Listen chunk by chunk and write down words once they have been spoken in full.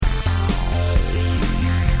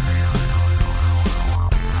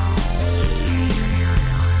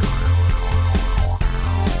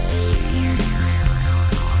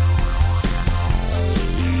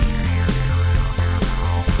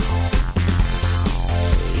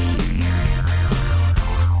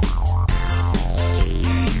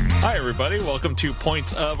everybody. Welcome to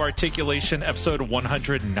Points of Articulation, episode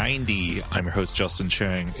 190. I'm your host, Justin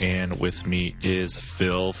Chang, and with me is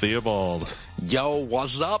Phil Theobald. Yo,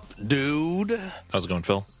 what's up, dude? How's it going,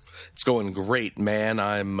 Phil? It's going great, man.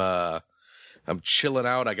 I'm chilling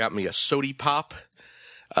out. I got me a sody pop.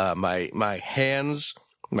 My hands,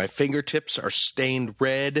 my fingertips are stained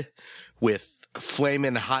red with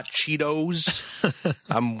flaming hot Cheetos.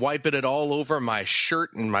 I'm wiping it all over my shirt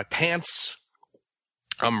and my pants.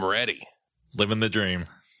 I'm ready. Living the dream.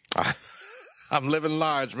 I'm living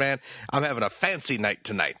large, man. I'm having a fancy night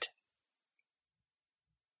tonight.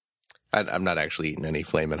 I'm not actually eating any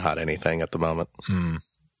flaming hot anything at the moment.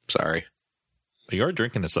 Sorry. But you are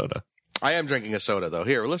drinking a soda. I am drinking a soda, though.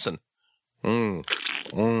 Here, listen. Nothing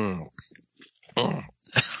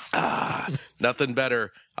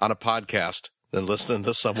better on a podcast than listening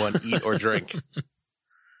to someone eat or drink.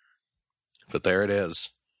 But there it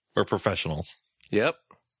is. We're professionals. Yep.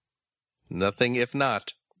 Nothing if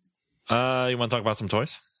not. You want to talk about some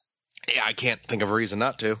toys? Yeah, I can't think of a reason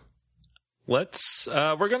not to. We're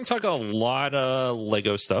going to talk a lot of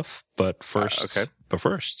Lego stuff, but first. Okay. But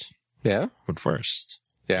first. Yeah? We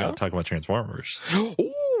gotta talk about Transformers.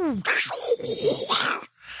 Ooh.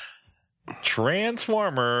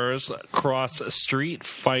 Transformers cross Street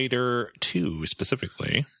Fighter 2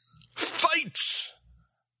 specifically. Fight!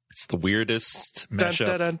 It's the weirdest Dun, mashup.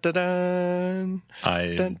 dun, dun, dun,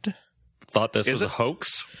 I dun, dun. thought this Is was it? a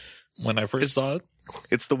hoax when I first saw it.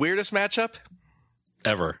 It's the weirdest matchup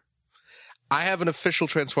Ever. I have an official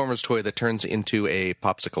Transformers toy that turns into a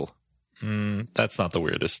popsicle. That's not the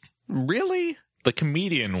weirdest. Really? The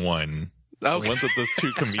comedian one. Okay. The one with those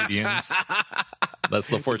two comedians. That's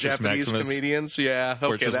the Fortress Japanese Maximus. comedians, yeah. Okay,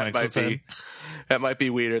 Fortress Maximus that might be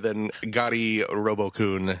weirder than Gotti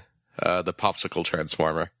Robokun, the popsicle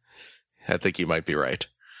transformer. I think you might be right.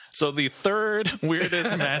 So the third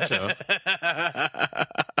weirdest matchup.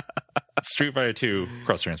 Street Fighter 2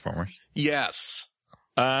 cross Transformers. Yes.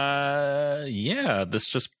 Yeah, this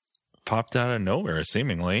just popped out of nowhere,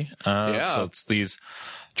 seemingly. Yeah. So it's these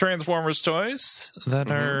Transformers toys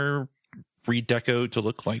that are redecoed to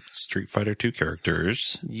look like Street Fighter 2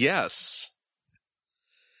 characters. Yes.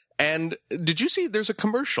 And did you see there's a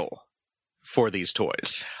commercial for these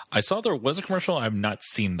toys? I saw there was a commercial. I've not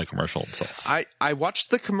seen the commercial itself. I watched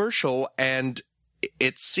the commercial, and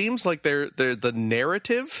it seems like they're the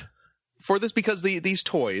narrative for this, because these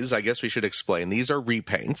toys, I guess we should explain, these are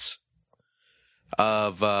repaints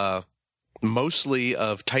of mostly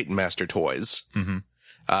of Titan Master toys.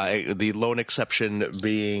 The lone exception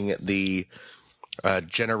being the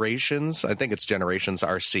Generations. I think it's Generations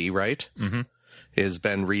RC, right? Has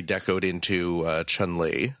been redecoed into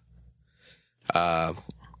Chun-Li.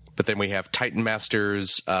 But then we have Titan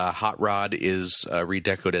Masters. Hot Rod is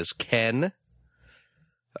redecoed as Ken.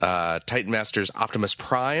 Titan Masters Optimus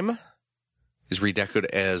Prime is redecoed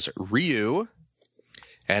as Ryu.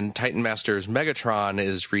 And Titan Masters Megatron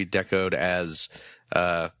is redecoed as,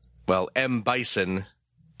 M. Bison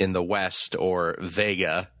in the West, or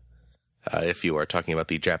Vega, if you are talking about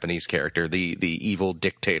the Japanese character, the evil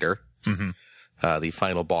dictator, the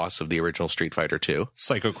final boss of the original Street Fighter 2.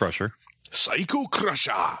 Psycho Crusher. Psycho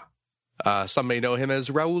Crusher! Some may know him as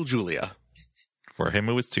Raul Julia. For him,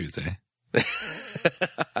 it was Tuesday.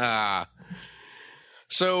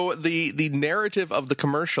 So the narrative of the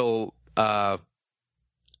commercial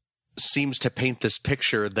seems to paint this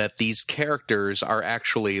picture that these characters are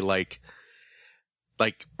actually like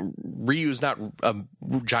Ryu's not a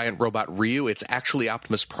giant robot Ryu. It's actually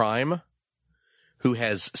Optimus Prime, who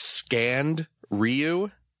has scanned Ryu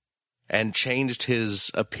and changed his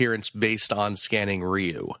appearance based on scanning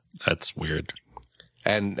Ryu. That's weird.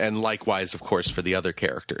 And likewise, of course, for the other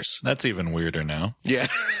characters. That's even weirder now. Yeah.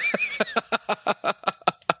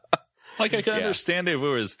 Like, I could understand if it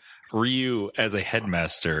was Ryu as a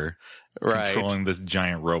headmaster controlling this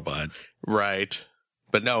giant robot. Right.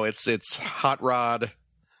 But no, it's Hot Rod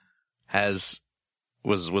was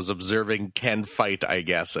observing Ken fight, I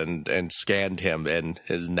guess, and scanned him, and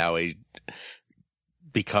is now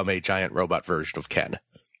become a giant robot version of Ken.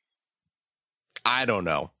 I don't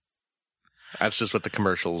know. That's just what the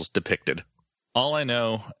commercials depicted. All I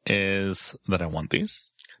know is that I want these.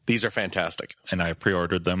 These are fantastic. And I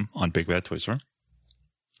pre-ordered them on Big Bad Toy Store.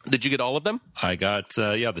 Did you get all of them? I got,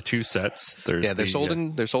 the two sets. They're sold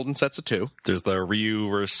in sets of two. There's the Ryu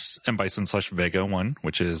vs. M. Bison / Vega one,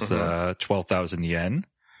 which is 12,000 yen.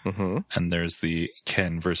 And there's the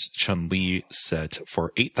Ken vs. Chun-Li set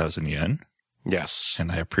for 8,000 yen. Yes.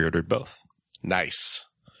 And I have pre-ordered both. Nice.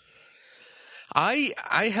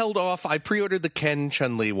 I held off. I pre-ordered the Ken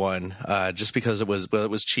Chun-Li one just because it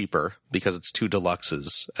was cheaper because it's 2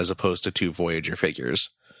 deluxes as opposed to 2 Voyager figures.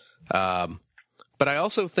 But I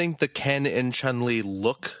also think the Ken and Chun-Li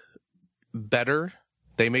look better.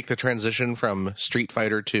 They make the transition from Street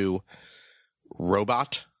Fighter to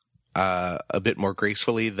robot a bit more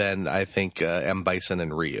gracefully than I think M. Bison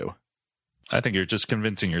and Ryu. I think you're just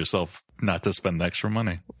convincing yourself not to spend the extra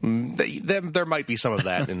money. There might be some of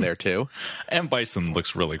that in there too. M. Bison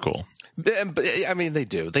looks really cool. I mean, they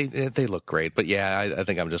do. They look great. But yeah, I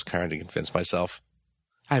think I'm just trying to convince myself.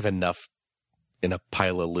 I have enough in a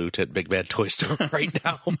pile of loot at Big Bad Toy Store right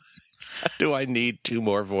now. Do I need 2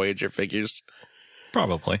 more Voyager figures?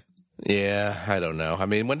 Probably. Yeah, I don't know. I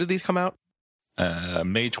mean, when did these come out?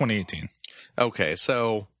 May 2018. Okay,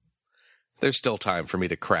 so there's still time for me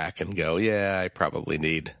to crack and go, yeah, I probably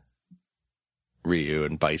need Ryu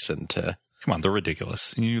and Bison to... Come on, they're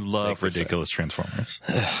ridiculous. You love ridiculous Transformers.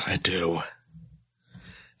 I do.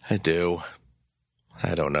 I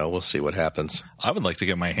don't know. We'll see what happens. I would like to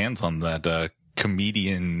get my hands on that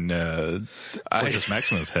comedian Fortress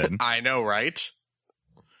Maximus head. I know, right?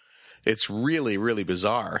 It's really, really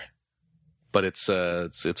bizarre. But it's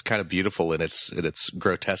kind of beautiful in its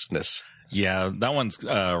grotesqueness. Yeah, that one's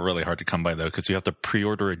really hard to come by, though, because you have to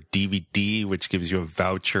pre-order a DVD, which gives you a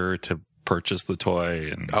voucher to purchase the toy.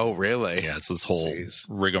 And oh, really? Yeah, it's this whole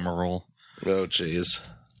rigmarole. Oh, jeez.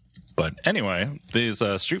 But anyway, these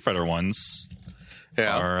Street Fighter ones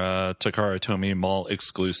are Takara Tomy Mall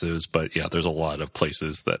exclusives. But yeah, there's a lot of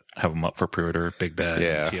places that have them up for pre-order. Big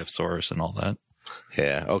Bad, TF Source, and all that.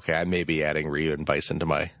 Yeah, okay. I may be adding Ryu and Bison to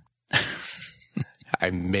my... I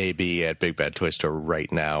may be at Big Bad Toy Store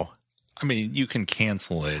right now. I mean, you can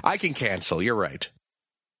cancel it. I can cancel. You're right.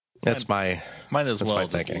 That's might as well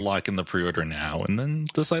just lock in the pre-order now and then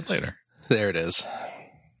decide later. There it is.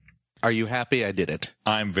 Are you happy I did it?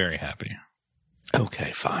 I'm very happy.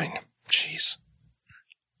 Okay, fine. Jeez.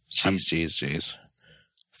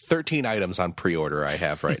 13 items on pre-order I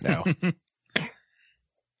have right now.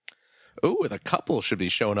 Ooh, the couple should be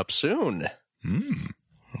showing up soon.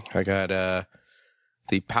 I got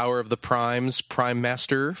the Power of the Primes Prime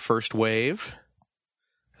Master First Wave.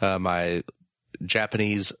 My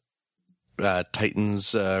Japanese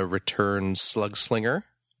Titans Return Slug Slinger.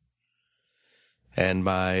 And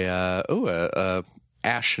my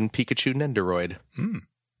Ash and Pikachu Nendoroid.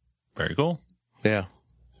 Very cool. Yeah.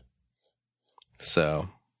 So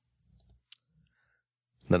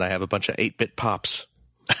then I have a bunch of 8-bit pops.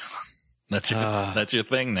 That's your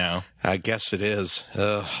thing now. I guess it is.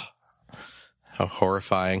 Ugh. How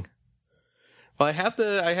horrifying. Well, I have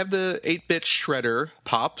the 8-bit shredder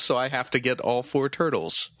pop, so I have to get all 4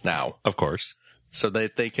 turtles now. Of course. So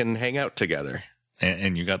that they can hang out together.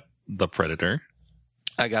 And you got the Predator.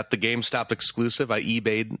 I got the GameStop exclusive. I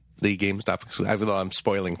eBayed the GameStop exclusive. Although I'm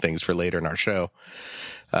spoiling things for later in our show.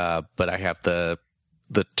 But I have the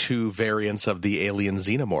 2 variants of the Alien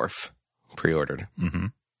Xenomorph pre-ordered. Mm-hmm.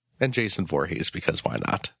 And Jason Voorhees, because why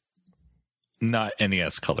not? Not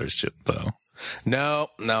NES colors, though. No.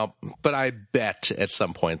 But I bet at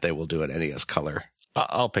some point they will do an NES color.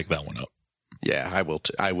 I'll pick that one up. Yeah, I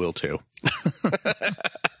will too.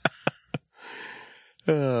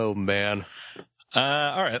 Oh, man.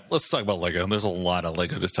 All right, let's talk about Lego. There's a lot of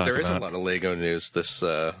Lego to talk about. There is a lot of Lego news this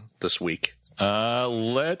week.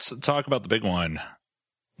 Let's talk about the big one.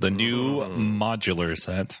 The new modular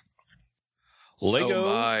set.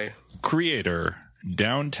 Lego Creator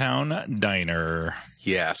Downtown Diner.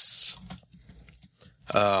 Yes.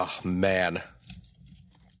 Oh, man.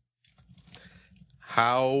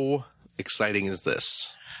 How exciting is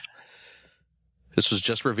this? This was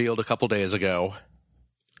just revealed a couple days ago,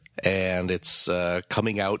 and it's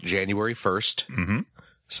coming out January 1st. Mm-hmm.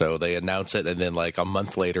 So they announce it, and then like a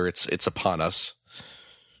month later, it's upon us.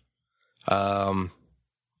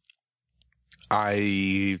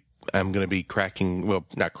 I'm going to be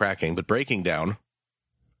breaking down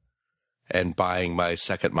and buying my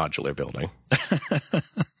second modular building.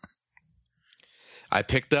 I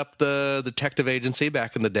picked up the Detective Agency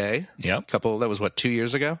back in the day. Yep. That was 2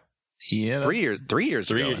 years ago? Yeah. 3 years ago.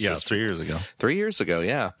 Yeah, 3 years ago. 3 years ago,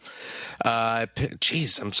 yeah.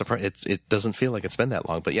 Jeez, I'm surprised. It doesn't feel like it's been that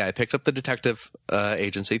long. But yeah, I picked up the Detective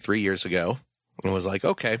Agency 3 years ago and was like,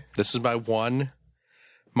 okay, this is my one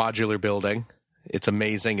modular building. It's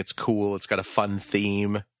amazing. It's cool. It's got a fun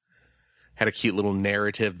theme. Had a cute little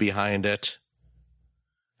narrative behind it.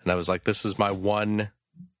 And I was like, this is my one.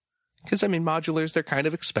 Because, I mean, modulars, they're kind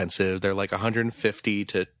of expensive. They're like $150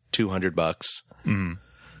 to $200.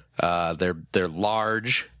 Mm-hmm. They're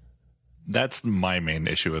large. That's my main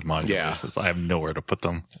issue with modulars. Is I have nowhere to put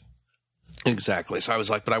them. Exactly. So I was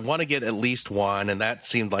like, but I want to get at least one, and that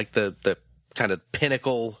seemed like the kind of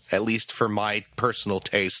pinnacle, at least for my personal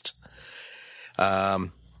taste. But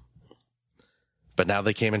now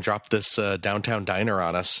they came and dropped this downtown diner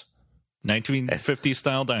on us. 1950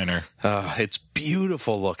 style diner. It's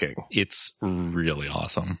beautiful looking. It's really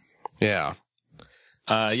awesome. Yeah.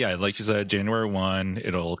 Yeah, like you said, January 1,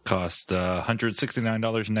 it'll cost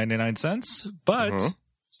 $169.99, but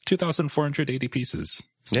it's 2,480 pieces.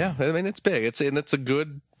 Yeah, I mean, it's big. It's a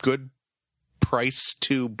good price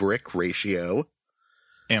to brick ratio.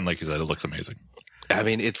 And like you said, it looks amazing. I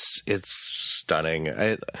mean, it's stunning.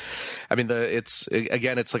 I mean, it's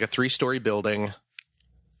like a 3-story building.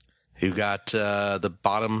 You got the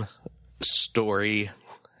bottom story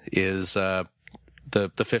is the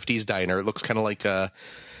 50s diner. It looks kind of like a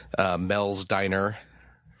Mel's Diner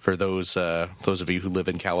for those of you who live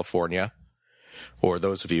in California, or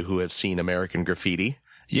those of you who have seen American Graffiti.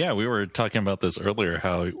 Yeah, we were talking about this earlier,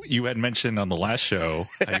 how you had mentioned on the last show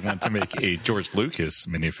how you want to make a George Lucas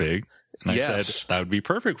minifig. And I said that would be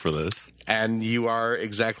perfect for this. And you are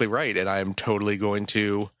exactly right. And I'm totally going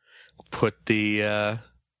to put the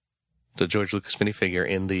George Lucas minifigure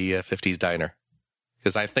in the 50s diner.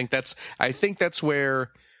 Because I think that's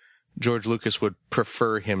where George Lucas would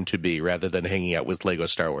prefer him to be, rather than hanging out with Lego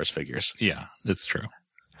Star Wars figures. Yeah, that's true.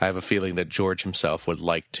 I have a feeling that George himself would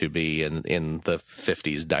like to be in the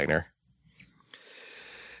 50s diner.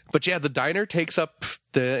 But yeah, the diner takes up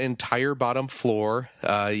the entire bottom floor.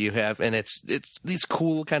 It's these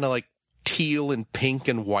cool kind of like teal and pink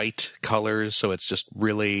and white colors. So it's just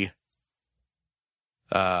really,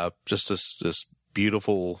 just this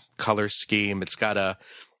beautiful color scheme. It's got a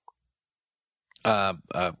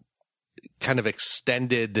kind of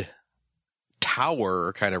extended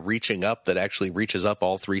tower kind of reaching up that actually reaches up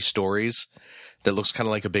all 3 stories. That looks kind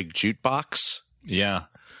of like a big jukebox. Yeah.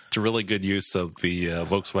 It's a really good use of the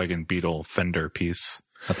Volkswagen Beetle fender piece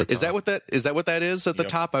at the top. Is that what that is at the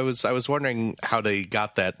top? I was wondering how they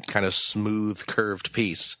got that kind of smooth curved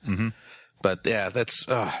piece. Mm-hmm. But yeah, that's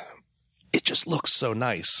it just looks so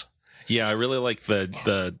nice. Yeah, I really like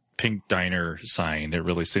the pink diner sign. It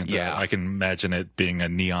really seems like I can imagine it being a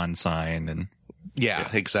neon sign. And yeah,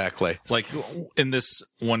 exactly. Like in this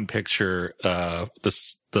one picture, the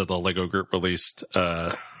Lego group released,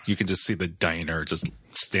 you can just see the diner just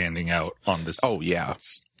standing out on this. Oh yeah,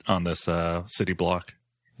 on this city block.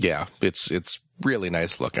 Yeah, it's really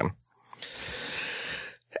nice looking.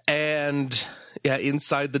 And yeah,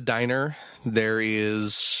 inside the diner there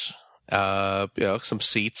is some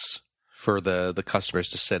seats for the customers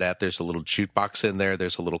to sit at. There's a little jukebox in there.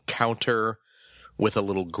 There's a little counter with a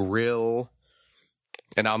little grill.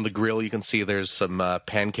 And on the grill, you can see there's some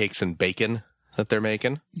pancakes and bacon that they're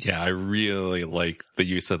making. Yeah, I really like the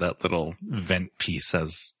use of that little vent piece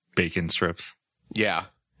as bacon strips. Yeah,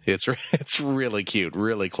 it's really cute,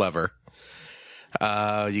 really clever.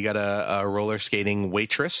 You got a roller skating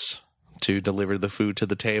waitress to deliver the food to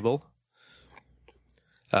the table.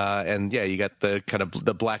 And yeah, you got the kind of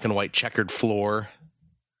the black and white checkered floor.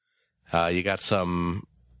 You got some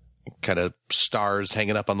kind of stars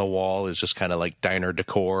hanging up on the wall. Is just kind of like diner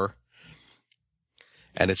decor.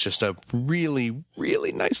 And it's just a really,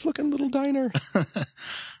 really nice looking little diner.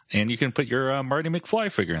 And you can put your Marty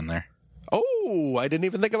McFly figure in there. Oh, I didn't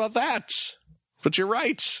even think about that. But you're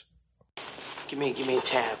right. Give me a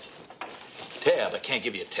tab. Tab? I can't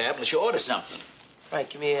give you a tab unless you order something. Right,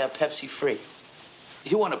 give me a Pepsi free.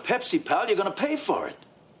 You want a Pepsi, pal? You're going to pay for it.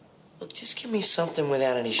 Look, just give me something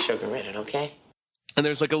without any sugar in it, okay? And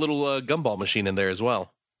there's like a little gumball machine in there as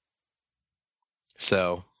well.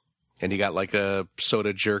 So, and you got like a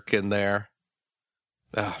soda jerk in there.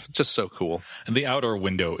 Just so cool. And the outdoor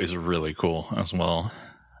window is really cool as well.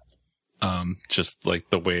 Just like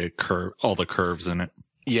the way it all the curves in it.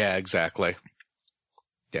 Yeah, exactly.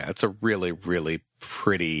 Yeah, it's a really, really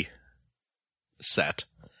pretty set.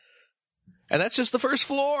 And that's just the first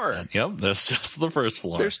floor. Yep, that's just the first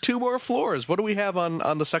floor. There's 2 more floors. What do we have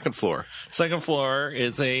on the second floor? Second floor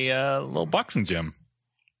is a little boxing gym.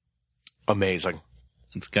 Amazing.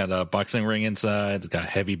 It's got a boxing ring inside. It's got a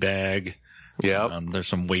heavy bag. Yeah. There's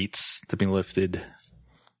some weights to be lifted.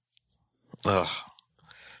 Oh,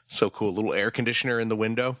 so cool. A little air conditioner in the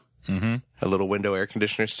window. Mm-hmm. A little window air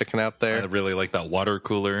conditioner sticking out there. I really like that water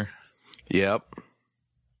cooler. Yep.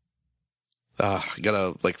 You got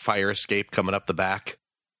a like fire escape coming up the back.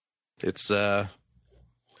 It's and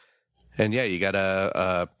yeah, you got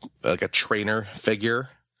a trainer figure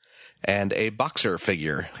and a boxer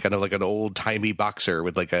figure, kind of like an old timey boxer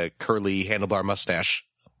with like a curly handlebar mustache.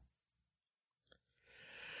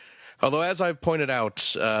 Although, as I've pointed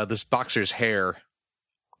out, this boxer's hair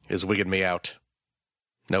is wigging me out.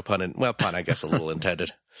 No pun pun, I guess a little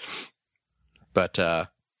intended. But,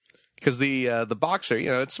 because the boxer,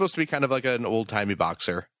 it's supposed to be kind of like an old-timey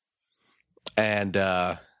boxer. And,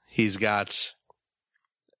 he's got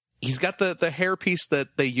the hairpiece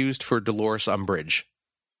that they used for Dolores Umbridge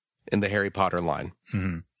in the Harry Potter line.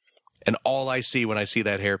 Mm-hmm. And all I see when I see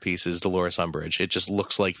that hairpiece is Dolores Umbridge. It just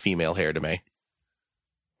looks like female hair to me.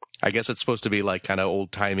 I guess it's supposed to be like kind of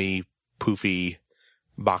old-timey, poofy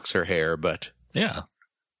boxer hair, but... Yeah.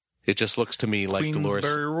 It just looks to me like Dolores.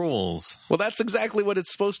 Queensberry rules. Well, that's exactly what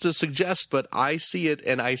it's supposed to suggest, but I see it,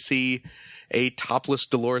 and I see a topless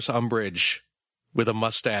Dolores Umbridge with a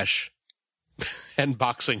mustache and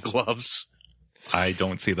boxing gloves. I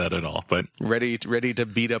don't see that at all, but... Ready to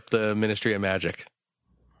beat up the Ministry of Magic.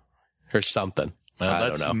 Or something. I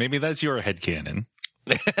don't know. Maybe that's your headcanon.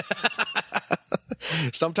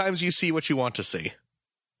 Sometimes you see what you want to see.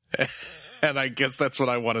 And I guess that's what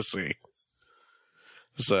I want to see.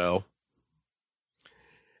 So,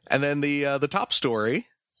 and then the top story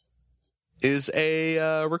is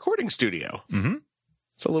a recording studio. Mm-hmm.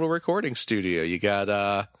 It's a little recording studio. You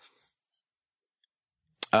got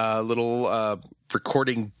a little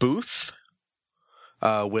recording booth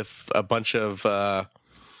with a bunch of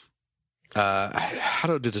how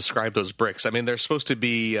to describe those bricks? I mean, they're supposed to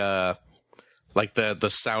be like the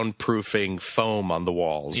soundproofing foam on the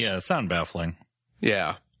walls. Yeah, sound baffling.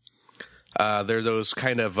 Yeah. They're those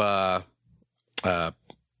kind of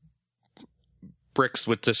bricks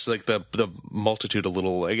with just like the multitude of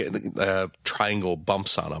little triangle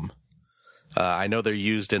bumps on them. I know they're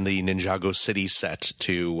used in the Ninjago City set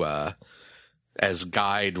to as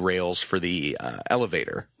guide rails for the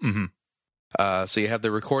elevator. Mm-hmm. So you have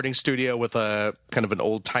the recording studio with a kind of an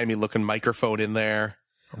old-timey looking microphone in there.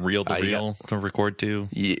 Reel-to-reel to record to.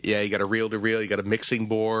 Yeah, you got a reel-to-reel. You got a mixing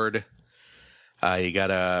board. You got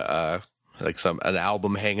an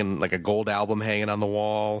album hanging, like a gold album hanging on the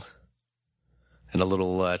wall, and a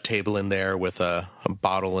little table in there with a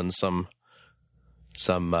bottle and some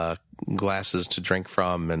glasses to drink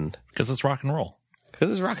from, and because it's rock and roll. Because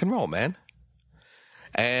it's rock and roll, man.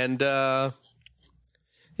 And yeah,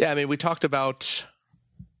 I mean, we talked about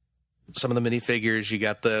some of the minifigures. You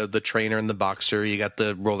got the trainer and the boxer. You got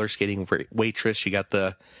the roller skating waitress. You got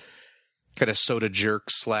the kind of soda jerk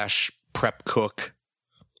 / prep cook.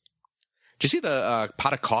 Did you see the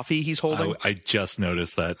pot of coffee he's holding? I just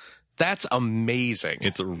noticed that. That's amazing.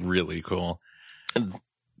 It's really cool.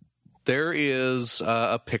 There is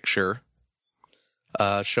a picture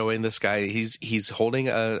showing this guy. He's holding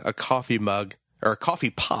a coffee mug, or a coffee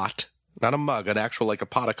pot, not a mug, an actual like a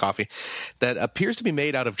pot of coffee that appears to be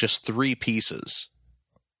made out of just 3 pieces.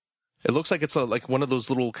 It looks like it's like one of those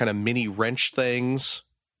little kind of mini wrench things,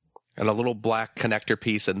 and a little black connector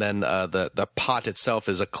piece, and then the pot itself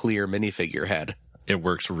is a clear minifigure head. It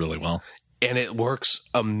works really well. And it works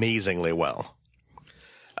amazingly well.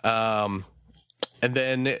 And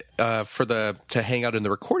then to hang out in the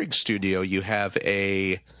recording studio, you have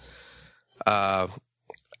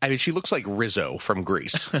I mean, she looks like Rizzo from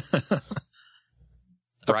Grease.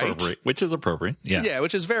 Right? Which is appropriate. Yeah. Yeah,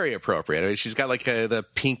 which is very appropriate. I mean, she's got like the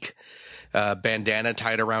pink bandana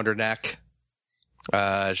tied around her neck.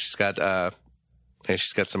 She's got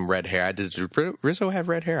some red hair. Did Rizzo have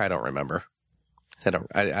red hair? I don't remember.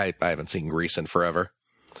 I haven't seen Grease in forever.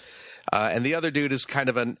 And the other dude is kind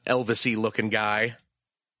of an Elvis-y looking guy.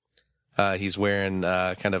 He's wearing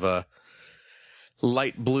kind of a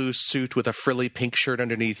light blue suit with a frilly pink shirt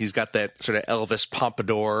underneath. He's got that sort of Elvis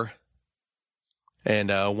pompadour.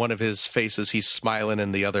 And one of his faces, he's smiling,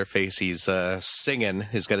 and the other face, he's singing.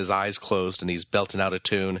 He's got his eyes closed, and he's belting out a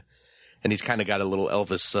tune. And he's kind of got a little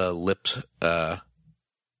Elvis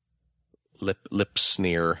lip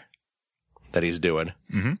sneer that he's doing.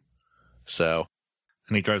 Mm-hmm. So,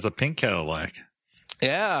 and he drives a pink Cadillac.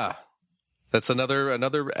 Yeah, that's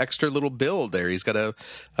another extra little build there. He's got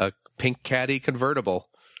a pink Caddy convertible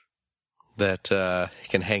that he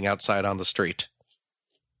can hang outside on the street.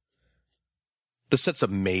 The set's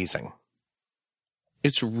amazing.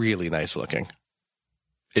 It's really nice looking.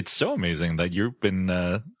 It's so amazing that you've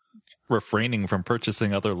been refraining from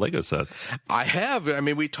purchasing other Lego sets. I have. I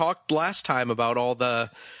mean, we talked last time about all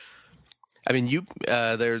the. I mean,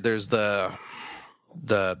 there's the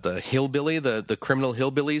hillbilly, the criminal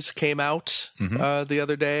hillbillies came out the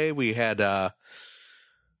other day. We had what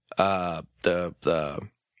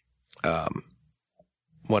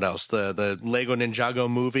else? The Lego Ninjago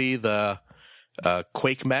movie, the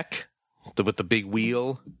Quake Mech with the big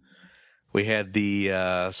wheel. We had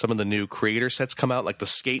some of the new creator sets come out, like the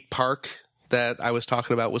skate park that I was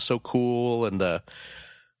talking about was so cool, and the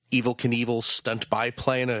Evel Knievel stunt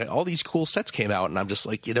biplane, and all these cool sets came out, and I'm just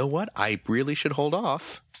like, you know what? I really should hold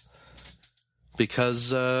off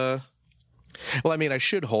because, I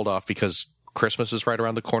should hold off because Christmas is right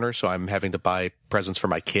around the corner, so I'm having to buy presents for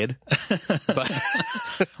my kid.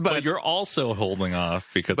 But you're also holding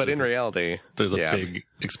off because. But in reality, there's a big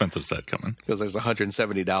expensive set coming because there's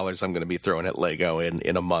 $170 I'm going to be throwing at Lego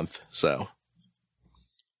in a month. So,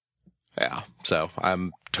 yeah. So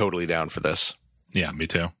I'm totally down for this. Yeah, me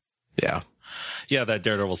too. Yeah. Yeah, that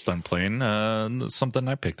Daredevil stunt plane, something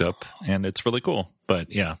I picked up, and it's really cool.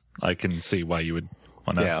 But yeah, I can see why you would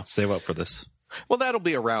want to save up for this. Well, that'll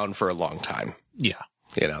be around for a long time. Yeah.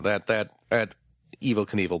 You know, that Evel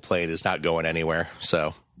Knievel plane is not going anywhere,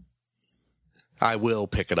 so I will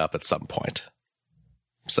pick it up at some point.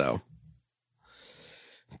 So.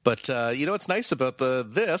 But, what's nice about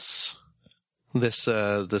this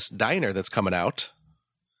diner that's coming out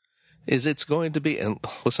is it's going to be, and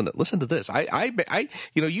listen to this. I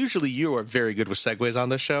usually you are very good with segues on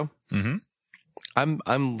this show. Mm-hmm.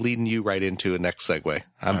 I'm leading you right into a next segue.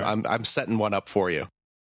 I'm setting one up for you,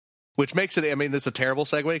 which makes it. I mean, it's a terrible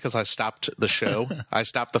segue because I stopped the show. I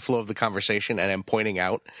stopped the flow of the conversation, and I'm pointing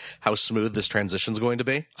out how smooth this transition is going to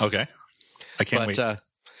be. Okay, I can't wait.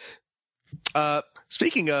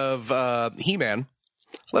 Speaking of He-Man,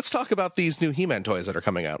 let's talk about these new He-Man toys that are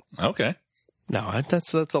coming out. Okay. No,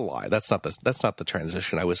 that's a lie. That's not the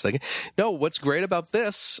transition I was thinking. No, what's great about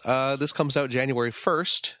this? This comes out January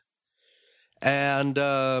 1st. And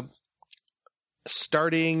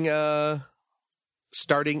starting in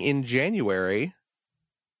January.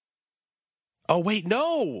 Oh wait,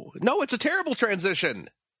 no, it's a terrible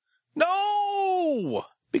transition. No,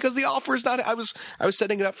 because the offer is not. I was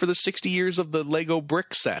setting it up for the 60 years of the Lego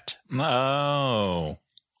brick set. Oh,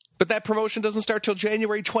 but that promotion doesn't start till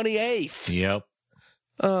January 28th. Yep.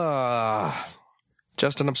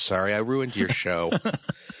 Justin, I'm sorry, I ruined your show.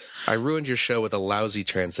 I ruined your show with a lousy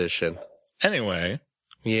transition. Anyway.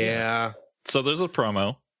 Yeah. So there's a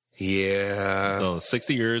promo. Yeah. The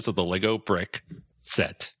 60 years of the Lego brick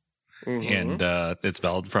set. Mm-hmm. And it's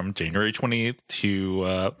valid from January 28th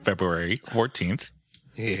to February 14th.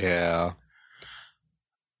 Yeah.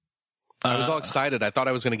 I was all excited. I thought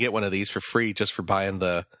I was going to get one of these for free just for buying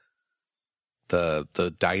the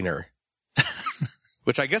diner.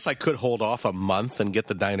 Which I guess I could hold off a month and get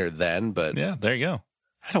the diner then, but... Yeah, there you go.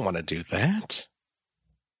 I don't want to do that.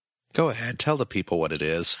 Go ahead. Tell the people what it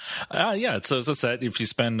is. Yeah. So it's a set. If you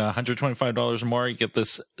spend $125 or more, you get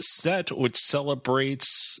this set, which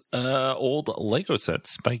celebrates old Lego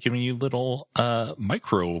sets by giving you little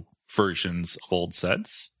micro versions of old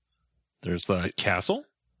sets. There's the castle.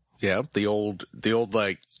 Yeah. The old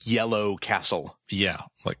like yellow castle. Yeah.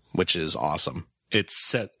 Which is awesome. It's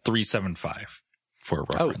set 375 for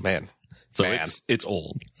reference. Oh, man. So it's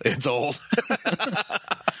old. It's old.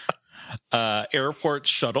 Airport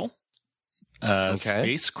shuttle.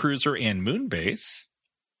 Space cruiser and moon base.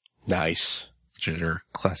 Nice. Which are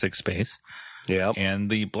classic space. Yeah.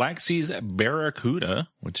 And the Black Seas Barracuda,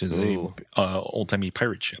 which is a old-timey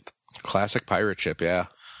pirate ship. Classic pirate ship, yeah.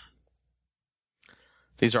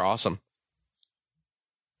 These are awesome.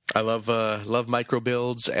 I love micro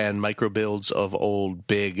builds, and micro builds of old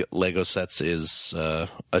big Lego sets is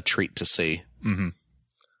a treat to see. Mm-hmm.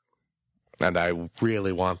 And I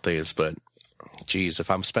really want these, but geez,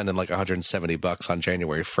 if I'm spending like $170 on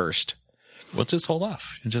January 1st. Well, just hold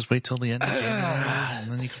off. You just wait till the end of January,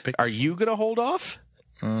 and then you can pick. Are you going to hold off?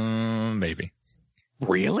 Maybe.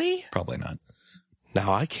 Really? Probably not.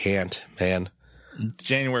 No, I can't, man.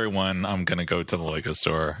 January 1, I'm going to go to the Lego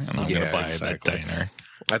store, and I'm going to buy that diner.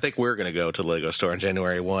 I think we're going to go to the Lego store on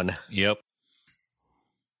January 1. Yep.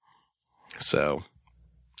 So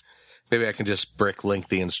maybe I can just brick link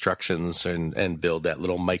the instructions and build that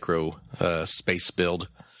little micro space build.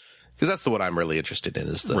 Because that's the one I'm really interested in,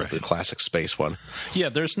 is the classic space one. Yeah,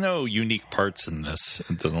 there's no unique parts in this.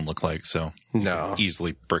 It doesn't look like, so no,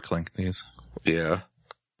 easily brick link these. Yeah.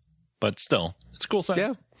 But still, it's a cool set.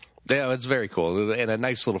 Yeah. Yeah, it's very cool. And a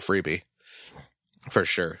nice little freebie. For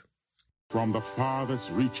sure. From the farthest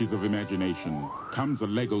reaches of imagination comes a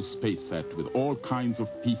Lego space set with all kinds of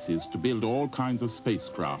pieces to build all kinds of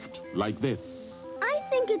spacecraft, like this. I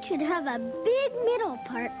think it should have a big middle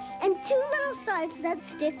part and two little sides that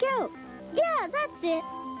stick out. Yeah, that's it.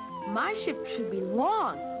 My ship should be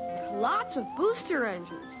long, with lots of booster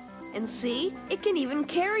engines. And see, it can even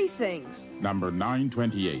carry things. Number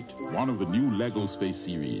 928, one of the new Lego Space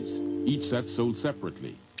series. Each set sold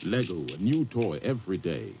separately. Lego, a new toy every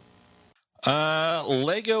day.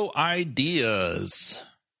 Lego Ideas.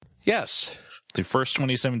 Yes. The first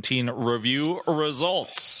 2017 review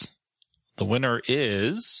results. The winner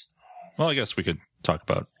is... Well, I guess we could talk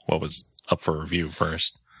about what was up for review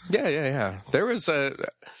first. Yeah. There were,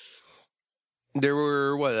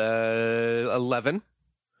 11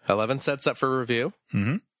 sets up for review.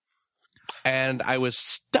 Mm-hmm. And I was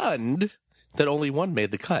stunned that only one made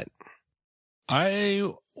the cut.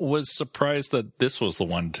 I was surprised that this was the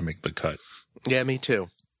one to make the cut. Yeah, me too.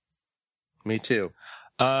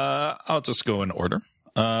 I'll just go in order.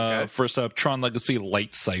 Okay. First up, Tron Legacy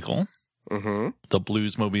Light Cycle. Mm-hmm. The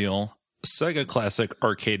Bluesmobile, Sega Classic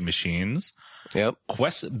arcade machines. Yep.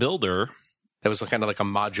 Quest Builder. It was kind of like a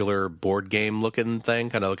modular board game looking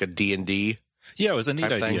thing, kind of like a D&D. Yeah, it was a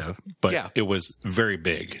neat idea, but it was very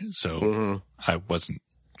big, so Mm-hmm. I wasn't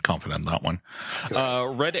confident in that one.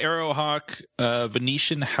 Red Arrow Hawk,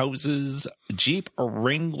 Venetian Houses, Jeep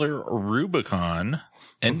Wrangler Rubicon,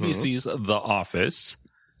 NBC's The Office,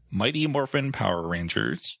 Mighty Morphin Power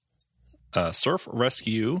Rangers, Surf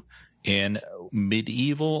Rescue, and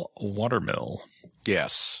Medieval Watermill.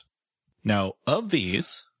 Yes. Now, of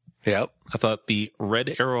these, Yep. I thought the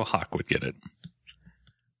Red Arrow Hawk would get it.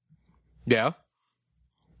 Yeah.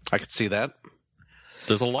 I could see that.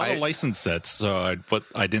 There's a lot of license sets, so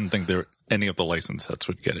I didn't think any of the license sets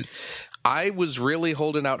would get it. I was really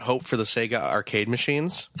holding out hope for the Sega arcade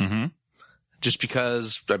machines. Mm-hmm. Just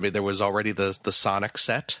because, I mean, there was already the Sonic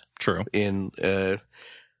set. True. In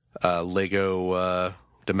Lego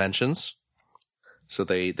Dimensions. So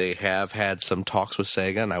they have had some talks with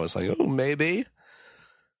Sega, and I was like, oh, maybe.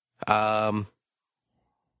 And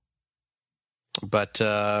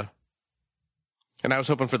I was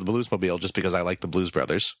hoping for the Bluesmobile just because I like the Blues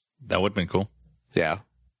Brothers. That would have been cool. Yeah.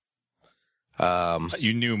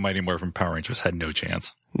 You knew Mighty Morphin Power Rangers had no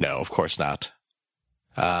chance. No, of course not.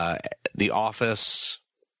 The Office,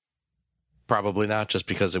 probably not, just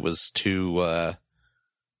because it was too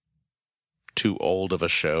old of a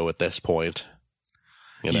show at this point.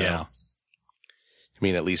 You know? Yeah. I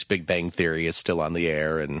mean, at least Big Bang Theory is still on the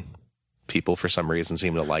air, and people, for some reason,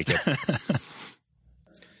 seem to like it.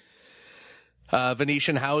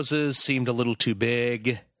 Venetian Houses seemed a little too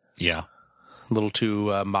big. Yeah. A little too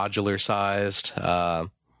modular sized. The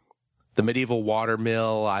Medieval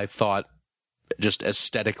Watermill, I thought, just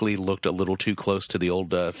aesthetically looked a little too close to the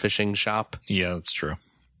old fishing shop. Yeah, that's true.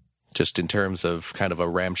 Just in terms of kind of a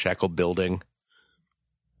ramshackle building.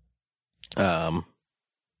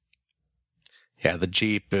 Yeah, the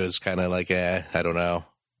Jeep is kind of like, I don't know.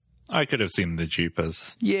 I could have seen the Jeep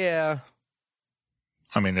as... Yeah.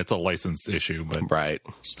 I mean, it's a licensed issue, but... Right.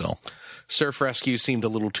 Still. Surf Rescue seemed a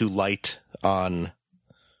little too light on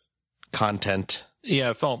content. Yeah,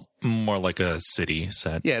 it felt more like a city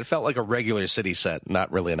set. Yeah, it felt like a regular city set,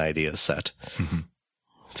 not really an idea set. Mm-hmm.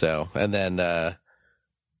 So, and then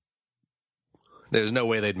there's no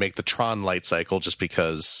way they'd make the Tron light cycle just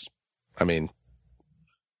because, I mean,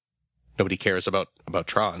 nobody cares about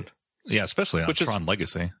Tron. Yeah, especially on Tron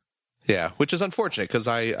Legacy. Yeah, which is unfortunate because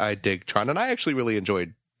I dig Tron, and I actually really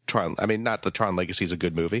enjoyed Tron. I mean, not that Tron Legacy is a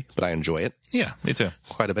good movie, but I enjoy it. Yeah, me too.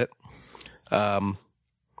 Quite a bit.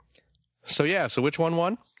 So which one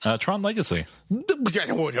won? Tron Legacy.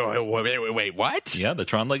 Wait, what? Yeah, the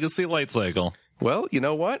Tron Legacy light cycle. Well, you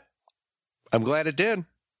know what? I'm glad it did.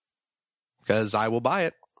 Because I will buy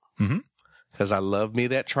it. Mm-hmm. Because I love me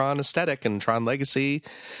that Tron aesthetic, and Tron Legacy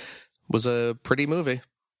was a pretty movie.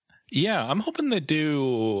 Yeah, I'm hoping they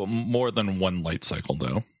do more than one light cycle,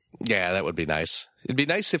 though. Yeah, that would be nice. It'd be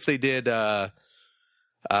nice if they did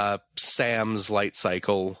Sam's light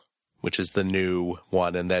cycle, which is the new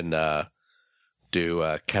one, and then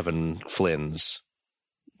do Kevin Flynn's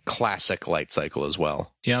classic light cycle as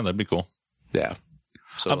well. Yeah, that'd be cool. Yeah.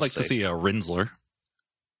 So I'd like to see a Rinsler.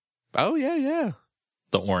 Oh, yeah.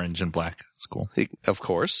 The orange and black. It's cool. Of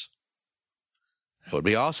course. That would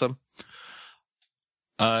be awesome.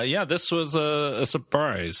 Yeah, this was a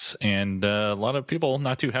surprise, and a lot of people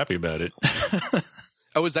not too happy about it.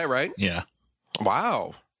 Oh, is that right? Yeah.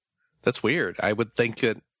 Wow. That's weird. I would think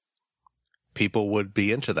that people would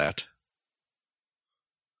be into that.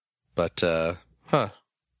 But,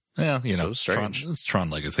 Yeah, you know, so strange. It's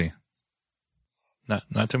Tron Legacy.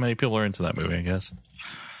 Not too many people are into that movie, I guess.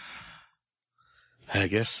 I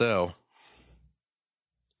guess so.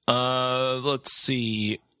 Let's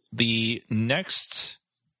see. The next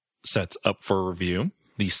set's up for review.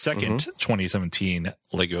 The second 2017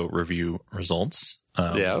 LEGO review results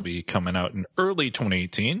will be coming out in early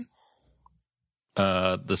 2018.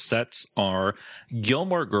 The sets are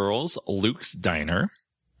Gilmore Girls, Luke's Diner.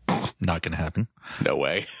 Not going to happen. No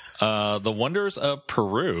way. The Wonders of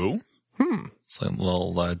Peru. It's a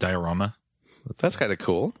little diorama. That's kind of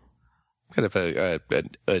cool. Kind of a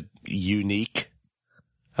unique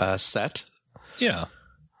set. Yeah.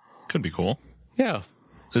 Could be cool. Yeah.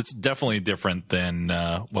 It's definitely different than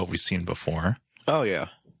what we've seen before. Oh, yeah.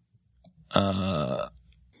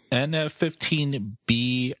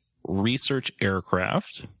 NF-15B research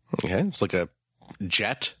aircraft. Okay. It's like a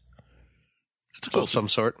jet. It's cool. Of some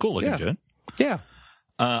sort. Cool looking jet. Yeah.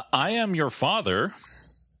 I Am Your Father.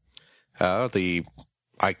 The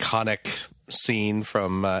iconic scene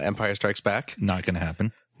from Empire Strikes Back. Not going to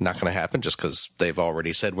happen. Not going to happen just because they've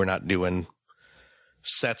already said we're not doing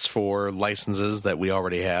sets for licenses that we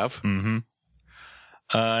already have. Mm-hmm.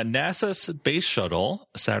 NASA Space Shuttle,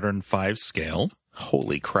 Saturn V scale.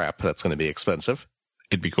 Holy crap, that's going to be expensive.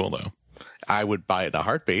 It'd be cool, though. I would buy it in a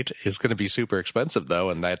heartbeat. It's going to be super expensive, though,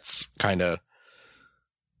 and that's kind of...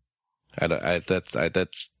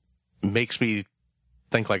 That's makes me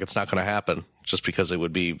think like it's not going to happen, just because it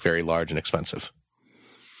would be very large and expensive.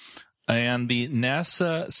 And the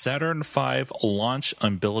NASA Saturn V launch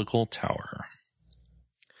umbilical tower.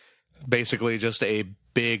 Basically just a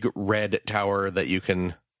big red tower that you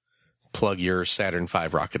can plug your Saturn V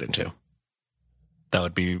rocket into. That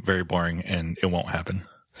would be very boring, and it won't happen.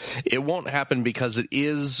 It won't happen because it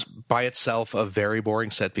is by itself a very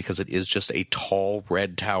boring set, because it is just a tall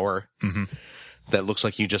red tower that looks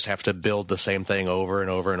like you just have to build the same thing over and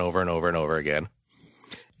over and over and over and over again.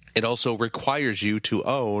 It also requires you to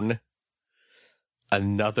own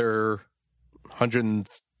another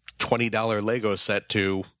 $120 Lego set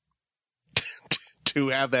to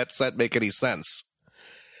have that set make any sense.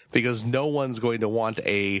 Because no one's going to want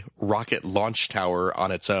a rocket launch tower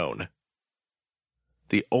on its own.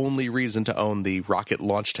 The only reason to own the rocket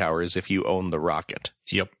launch tower is if you own the rocket.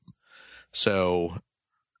 Yep. So,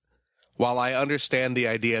 while I understand the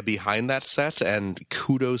idea behind that set, and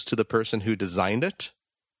kudos to the person who designed it,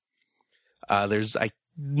 there's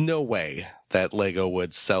no way that Lego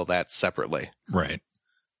would sell that separately. Right.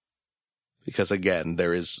 Because again,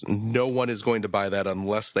 no one is going to buy that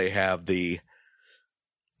unless they have the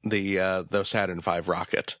Saturn V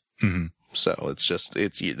rocket. Mm-hmm. So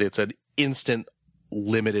it's an instant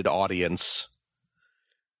limited audience.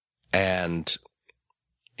 And,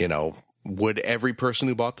 would every person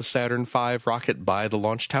who bought the Saturn V rocket buy the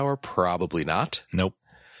launch tower? Probably not. Nope.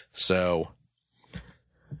 So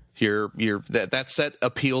that set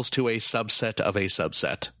appeals to a subset of a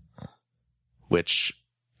subset, which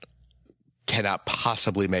cannot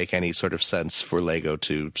possibly make any sort of sense for Lego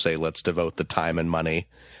to say, let's devote the time and money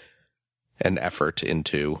and effort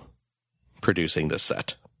into producing this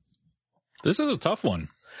set. This is a tough one.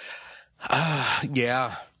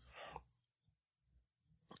 Yeah.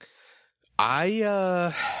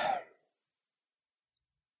 I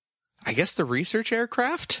guess the research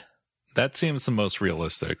aircraft? That seems the most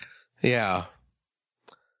realistic. Yeah.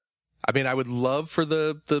 I mean, I would love for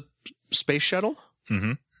the space shuttle.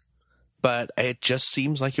 Mm-hmm. But it just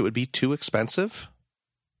seems like it would be too expensive.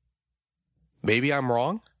 Maybe I'm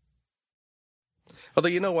wrong. Although,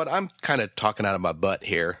 you know what? I'm kind of talking out of my butt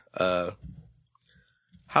here.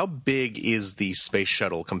 How big is the space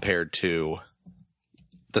shuttle compared to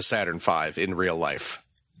the Saturn V in real life?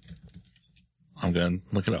 I'm going to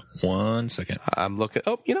look it up. 1 second. I'm looking.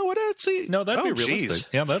 Oh, you know what? Let's see. No, that'd be realistic. Geez.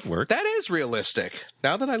 Yeah, that'd work. That is realistic.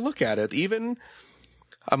 Now that I look at it, even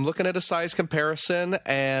I'm looking at a size comparison,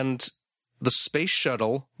 and the space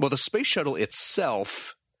shuttle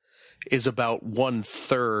itself is about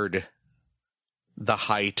 1/3 the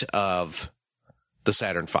height of the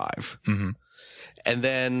Saturn V. Mm-hmm. And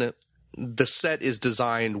then the set is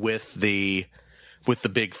designed with the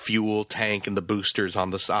big fuel tank and the boosters on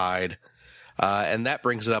the side. And that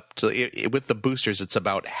brings it up to, with the boosters, it's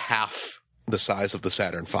about half the size of the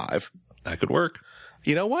Saturn V. That could work.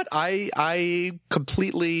 You know what? I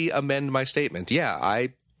completely amend my statement. Yeah,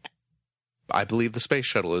 I believe the space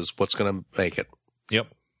shuttle is what's going to make it. Yep.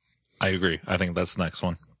 I agree. I think that's the next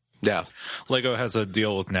one. Yeah. Lego has a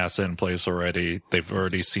deal with NASA in place already. They've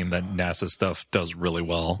already seen that NASA stuff does really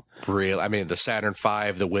well. I mean, the Saturn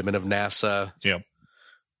V, the women of NASA. Yep.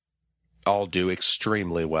 All do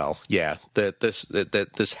extremely well. Yeah. This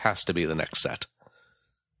has to be the next set.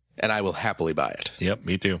 And I will happily buy it. Yep.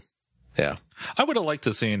 Me too. Yeah. I would have liked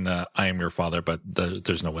to seen I Am Your Father, but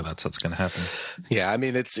there's no way that's going to happen. Yeah. I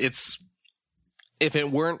mean, it's if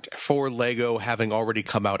it weren't for Lego having already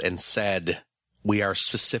come out and said, we are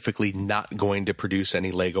specifically not going to produce any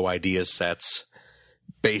Lego Ideas sets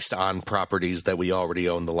based on properties that we already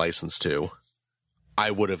own the license to, I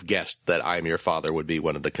would have guessed that I'm Your Father would be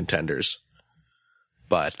one of the contenders.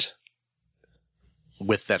 But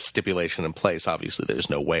with that stipulation in place, obviously there's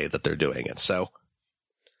no way that they're doing it. So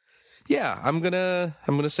yeah, I'm gonna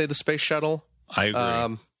say the space shuttle. I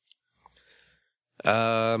agree.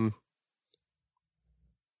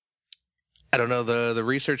 I don't know, the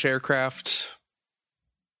research aircraft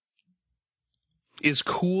is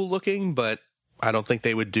cool looking, but I don't think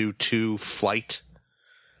they would do 2 flight-based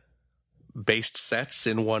sets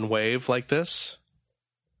in one wave like this.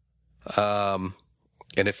 And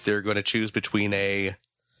if they're going to choose between a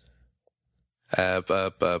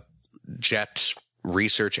jet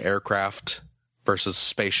research aircraft versus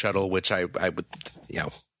space shuttle, which I would,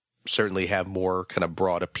 certainly have more kind of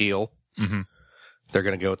broad appeal, they're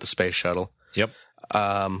going to go with the space shuttle. Yep.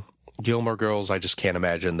 Gilmore Girls, I just can't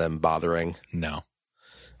imagine them bothering. No.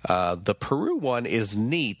 The Peru one is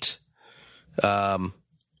neat. But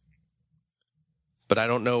I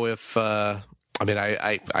don't know if, I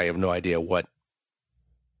have no idea what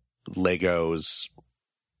Lego's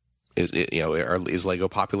is Lego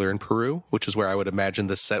popular in Peru, which is where I would imagine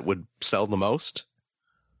this set would sell the most.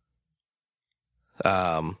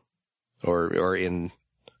 Or in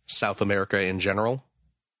South America in general.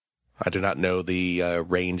 I do not know the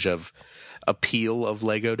range of appeal of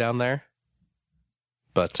Lego down there.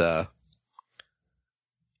 But I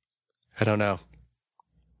don't know.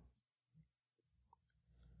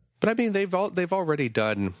 But I mean, they've already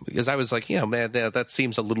done, because I was like, man, that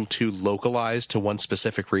seems a little too localized to one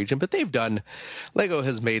specific region. But Lego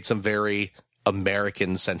has made some very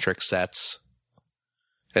American-centric sets.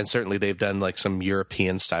 And certainly they've done like some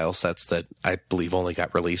European-style sets that I believe only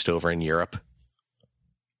got released over in Europe.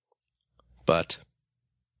 But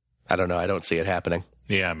I don't know. I don't see it happening.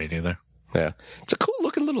 Yeah, me neither. Yeah. It's a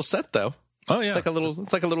cool-looking little set, though. Oh, yeah.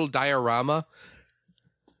 It's like a little diorama.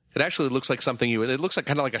 It actually looks like something it looks like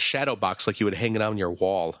kind of like a shadow box, like you would hang it on your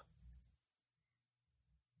wall.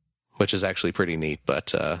 Which is actually pretty neat.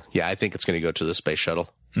 But, I think it's going to go to the space shuttle.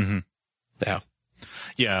 Mm-hmm. Yeah.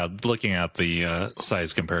 Yeah, looking at the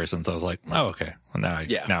size comparisons, I was like, oh, okay. Well, now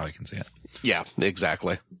I can see it. Yeah,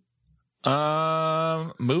 exactly.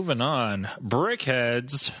 Moving on.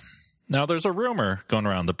 Brickheads. Now, there's a rumor going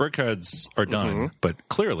around. The Brickheads are done, but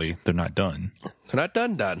clearly they're not done. They're not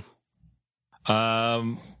done.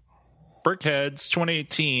 Brickheads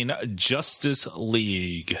 2018 Justice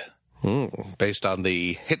League. Based on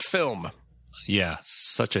the hit film. Yeah,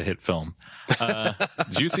 such a hit film.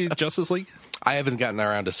 Did you see Justice League? I haven't gotten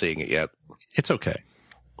around to seeing it yet. It's okay.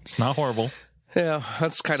 It's not horrible. Yeah,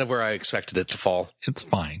 that's kind of where I expected it to fall. It's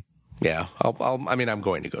fine. Yeah, I'm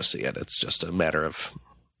going to go see it. It's just a matter of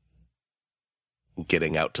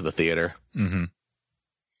getting out to the theater. Mm-hmm.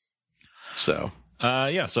 So.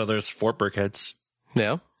 So there's 4 Brickheads.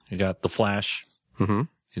 Yeah. You got The Flash. Mm-hmm.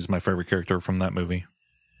 He's my favorite character from that movie.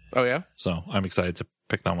 Oh, yeah? So I'm excited to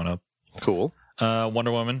pick that one up. Cool.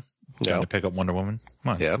 Wonder Woman. Trying to pick up Wonder Woman.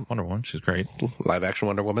 Come on, yeah. Wonder Woman. She's great. Live action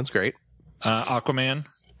Wonder Woman's great. Aquaman.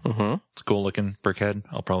 Mm-hmm. It's a cool looking Brickhead.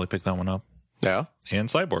 I'll probably pick that one up. Yeah. And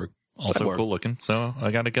Cyborg. Also cool looking. So I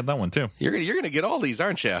got to get that one too. You're going to get all these,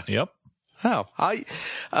 aren't you? Yep. Oh,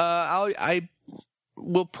 I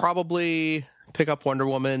will probably pick up Wonder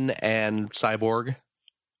Woman and Cyborg.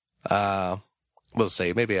 We'll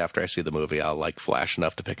see. Maybe after I see the movie, I'll like Flash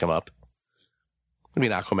enough to pick him up. I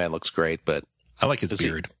mean, Aquaman looks great, but I like his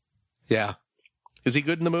beard. Yeah. Is he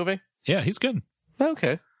good in the movie? Yeah, he's good.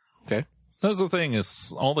 Okay. That was the thing,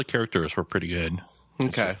 is all the characters were pretty good.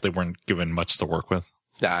 It's just they weren't given much to work with.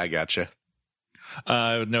 I gotcha.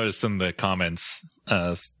 I noticed in the comments,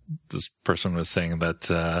 this person was saying that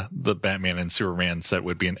the Batman and Superman set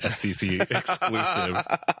would be an STC exclusive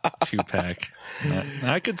 2-pack.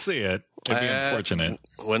 I could see it. It'd be unfortunate.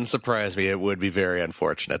 Wouldn't surprise me. It would be very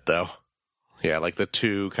unfortunate, though. Yeah, like the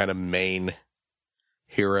 2 kind of main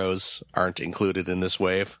heroes aren't included in this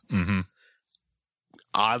wave. Mm-hmm.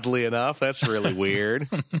 Oddly enough, that's really weird.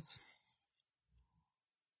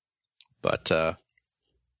 But,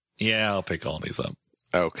 yeah, I'll pick all these up.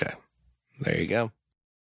 Okay. There you go.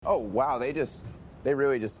 Oh, wow. They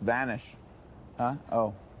really just vanish. Huh?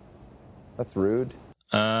 Oh, that's rude.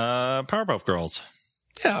 Powerpuff Girls.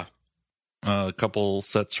 Yeah. A couple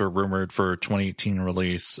sets are rumored for 2018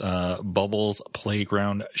 release. Bubbles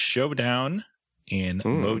Playground Showdown and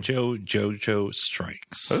Mojo Jojo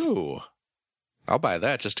Strikes. Ooh. I'll buy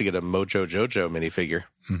that just to get a Mojo Jojo minifigure.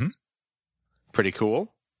 Mm-hmm. Pretty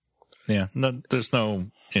cool. Yeah. No, there's no,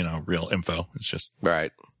 real info. It's just...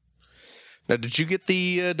 Right. Now, did you get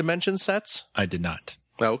the Dimension sets? I did not.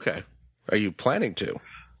 Okay. Are you planning to?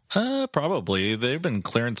 Probably. They've been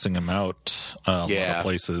clearancing them out a lot of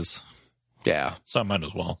places. Yeah. So I might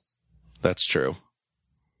as well. That's true.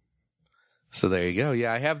 So there you go.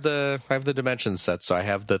 Yeah, I have the Dimension set, so I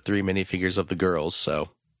have the 3 minifigures of the girls, so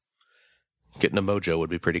getting a Mojo would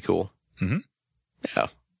be pretty cool. Mm-hmm. Yeah.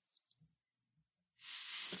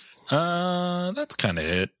 That's kind of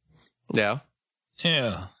it. Yeah.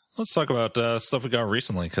 Yeah. let's talk about stuff we got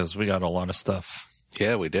recently, because we got a lot of stuff.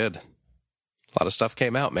 Yeah, we did. A lot of stuff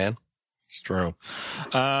came out, man. It's true.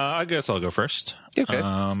 I guess I'll go first. Okay.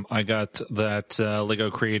 I got that Lego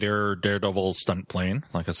Creator Daredevil stunt plane,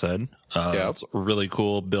 like I said. It's a really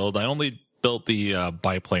cool build. I only built the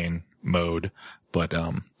biplane mode, but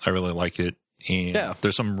I really like it. And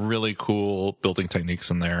there's some really cool building techniques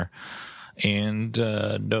in there. And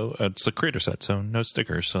it's a creator set, so no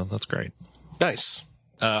stickers, so that's great. Nice.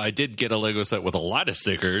 I did get a Lego set with a lot of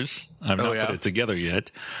stickers. I've not put it together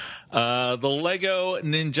yet. The Lego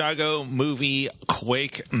Ninjago movie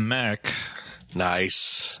Quake Mech.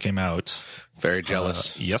 Nice. Just came out. Very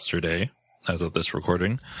jealous. Yesterday, as of this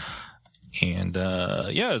recording. And,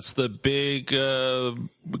 it's the big,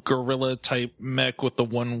 gorilla type mech with the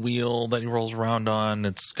one wheel that he rolls around on.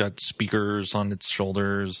 It's got speakers on its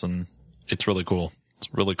shoulders, and it's really cool. It's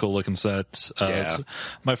a really cool looking set. It's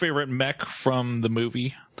my favorite mech from the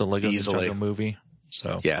movie, the Lego Ninjago movie.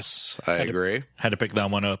 So yes, I agree. Had to pick that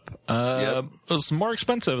one up. It was more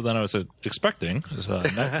expensive than I was expecting. It was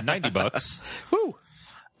 $90. Woo!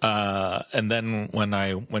 And then when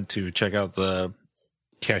I went to check out, the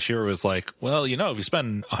cashier was like, "Well, if you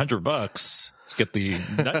spend $100, you get the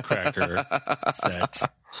Nutcracker set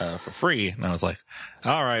for free." And I was like,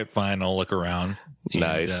 "All right, fine, I'll look around."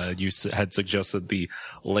 Nice. And, you had suggested the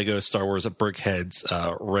Lego Star Wars Brickhead's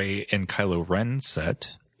Rey and Kylo Ren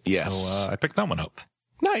set. Yes. So I picked that one up.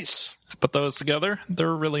 Nice. I put those together.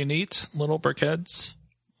 They're really neat little brickheads.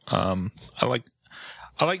 I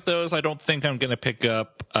like those. I don't think I'm going to pick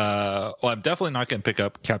up, I'm definitely not going to pick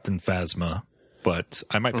up Captain Phasma, but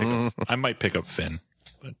I might pick up Finn.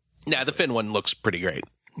 But, the Finn one looks pretty great.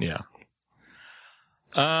 Yeah.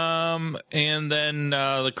 And then,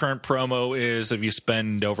 the current promo is if you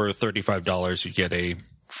spend over $35, you get a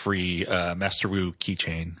free, Master Wu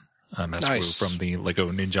keychain. Master Wu from the Lego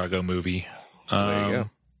Ninjago movie. There you go.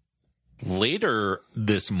 Later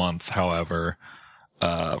this month, however,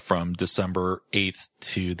 from December 8th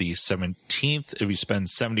to the 17th, if you spend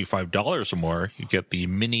 $75 or more, you get the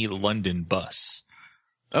mini London bus.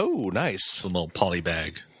 Oh, nice. It's a little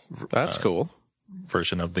polybag. That's cool.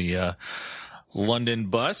 Version of the, London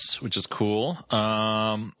bus, which is cool.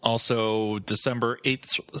 Also December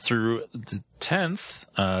 8th through the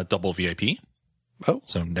 10th, double VIP. Oh.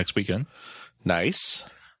 So next weekend. Nice.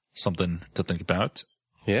 Something to think about.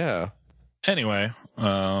 Yeah. Anyway,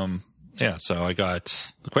 so I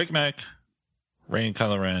got the Quake Mech, Rey and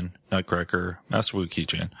Kylo Ren, Nutcracker, Master Wu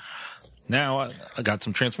keychain. Now I got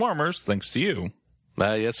some Transformers, thanks to you.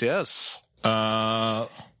 Yes.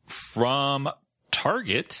 From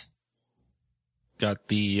Target, got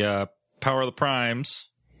the Power of the Primes.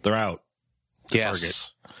 They're out.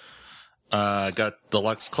 Yes. Target. Got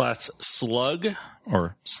Deluxe Class Slug,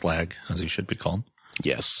 or Slag, as he should be called.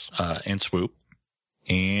 Yes. And Swoop.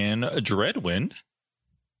 And Dreadwind.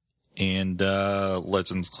 And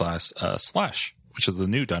Legends Class Slash, which is the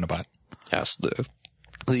new Dinobot. Yes,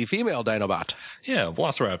 the female Dinobot. Yeah,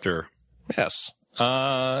 Velociraptor. Yes.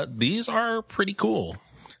 These are pretty cool.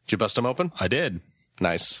 Did you bust them open? I did.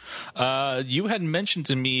 Nice. You had mentioned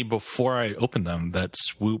to me before I opened them that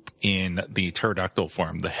Swoop in the pterodactyl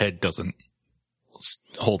form, the head doesn't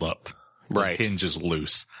hold up. Right. The hinge is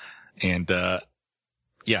loose. And,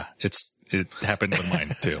 it happened with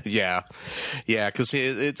mine too. Yeah, because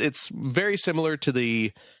it's very similar to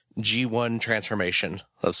the G1 transformation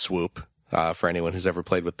of Swoop, for anyone who's ever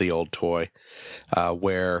played with the old toy,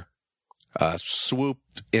 where Swoop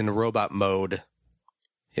in robot mode,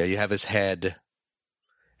 you have his head,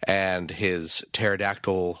 and his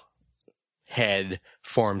pterodactyl head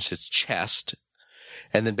forms his chest.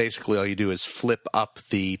 And then basically all you do is flip up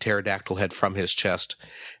the pterodactyl head from his chest,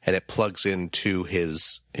 and it plugs into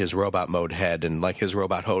his robot mode head. And like his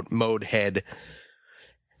robot mode head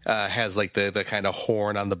has like the kind of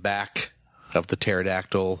horn on the back of the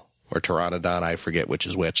pterodactyl or pteranodon, I forget which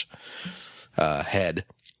is which, head.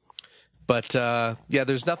 But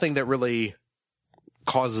there's nothing that really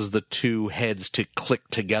causes the two heads to click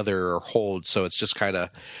together or hold. So it's just kind of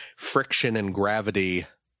friction and gravity.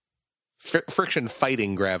 Friction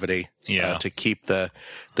fighting gravity to keep the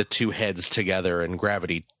two heads together, and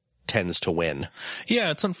gravity tends to win.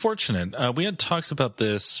 Yeah, it's unfortunate. We had talked about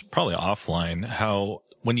this probably offline, how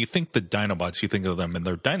when you think the Dinobots, you think of them in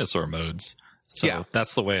their dinosaur modes. So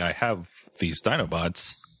that's the way I have these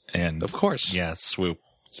Dinobots. And of course. Yeah, Swoop.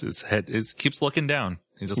 His head keeps looking down.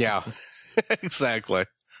 He just exactly.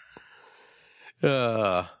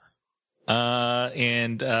 And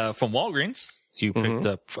from Walgreens, you picked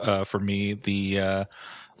up for me the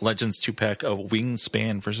Legends 2-pack of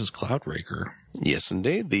Wingspan versus Cloudraker. Yes,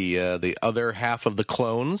 indeed. The other half of the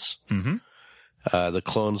clones. Mm-hmm. The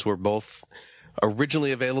clones were both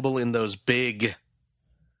originally available in those big,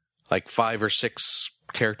 like 5 or 6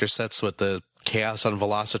 character sets with the Chaos on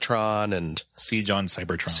Velocitron and Siege on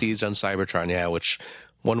Cybertron. Siege on Cybertron, yeah, which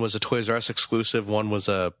one was a Toys R Us exclusive, one was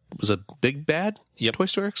a Big Bad Toy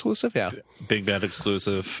Store exclusive, yeah. Big Bad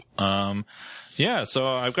exclusive. Yeah, so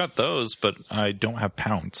I've got those, but I don't have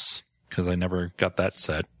Pounce because I never got that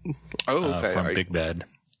set. Oh, okay. From Big Bad.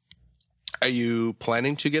 Are you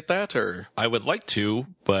planning to get that, or? I would like to,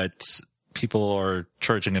 but people are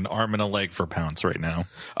charging an arm and a leg for Pounce right now.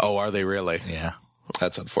 Oh, are they really? Yeah.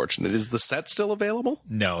 That's unfortunate. Is the set still available?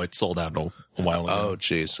 No, it sold out a while ago. Oh,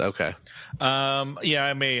 geez. Okay. Yeah,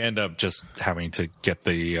 I may end up just having to get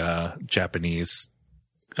the Japanese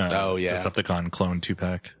Decepticon clone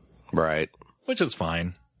 2-pack. Right. Which is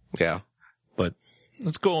fine. Yeah. But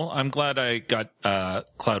it's cool. I'm glad I got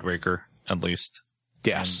Cloudraker, at least.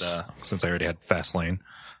 Yes. And, since I already had Fastlane.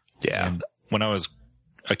 Yeah. And when I was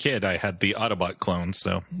a kid, I had the Autobot clones,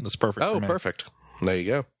 so that's perfect for me. Oh, perfect. There you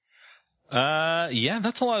go. Yeah,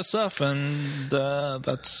 that's a lot of stuff, and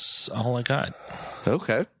that's all I got.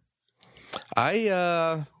 Okay.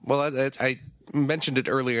 I mentioned it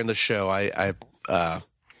earlier in the show. I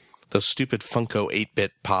those stupid Funko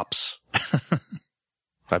 8-bit pops.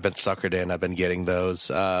 I've been suckered in. I've been getting those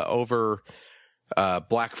over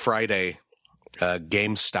Black Friday.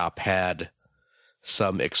 GameStop had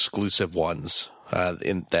some exclusive ones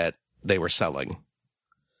in that they were selling.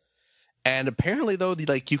 And apparently, though,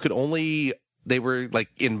 you could only, they were like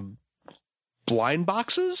in blind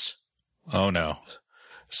boxes. Oh, no.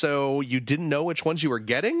 So you didn't know which ones you were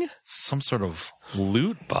getting? Some sort of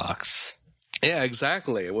loot box. Yeah,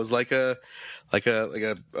 exactly. It was like a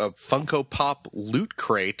Funko Pop loot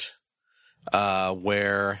crate,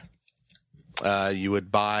 where, you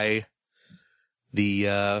would buy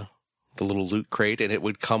the little loot crate and it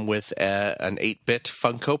would come with an 8-bit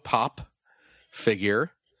Funko Pop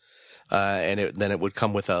figure. And then it would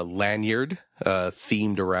come with a lanyard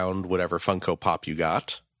themed around whatever Funko Pop you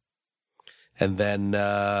got. And then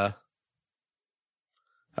a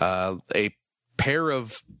pair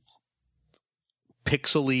of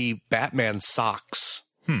pixely Batman socks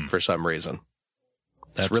for some reason.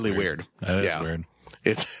 That's really weird. That is weird.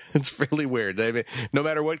 It's really weird. I mean, no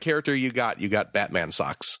matter what character you got Batman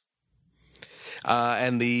socks.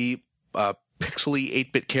 And the pixely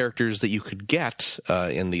 8-bit characters that you could get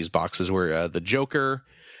in these boxes were the Joker,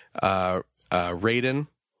 Raiden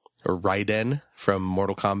from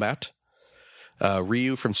Mortal Kombat,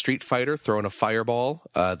 Ryu from Street Fighter throwing a fireball,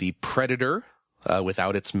 the Predator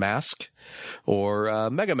without its mask, or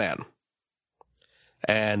Mega Man.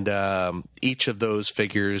 And each of those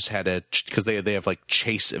figures had because they have like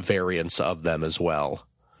chase variants of them as well.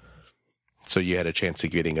 So you had a chance of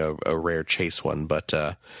getting a rare chase one, but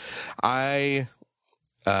I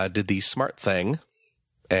did the smart thing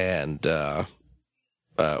and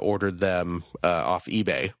ordered them off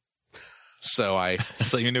eBay. So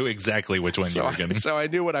you knew exactly which one you were getting. So I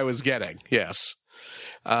knew what I was getting. Yes,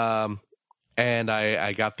 and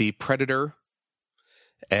I got the Predator,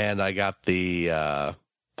 and I got the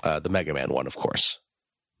Mega Man one, of course.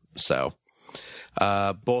 So.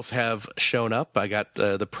 Both have shown up. I got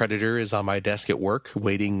the Predator is on my desk at work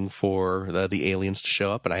waiting for the aliens to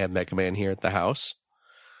show up, and I have Mega Man here at the house.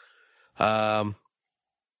 But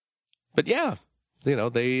yeah, we've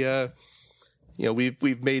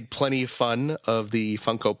made plenty of fun of the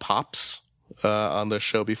Funko Pops on the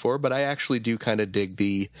show before, but I actually do kind of dig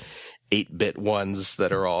the 8-bit ones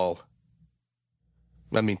that are all,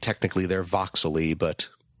 I mean, technically they're voxely, but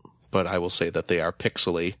I will say that they are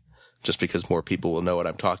pixely. Just because more people will know what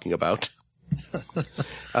I'm talking about.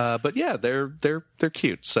 But yeah, they're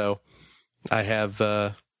cute. So I have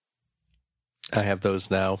those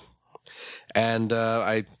now. And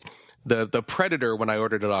the Predator, when I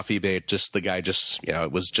ordered it off eBay, the guy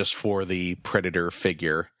it was just for the Predator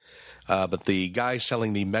figure. But the guy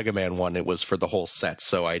selling the Mega Man one, it was for the whole set.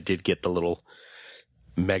 So I did get the little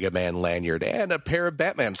Mega Man lanyard and a pair of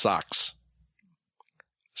Batman socks.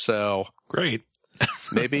 So great.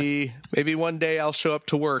 Maybe one day I'll show up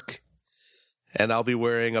to work and I'll be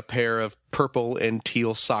wearing a pair of purple and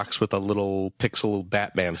teal socks with a little pixel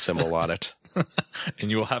Batman symbol on it.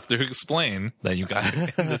 And you will have to explain that you got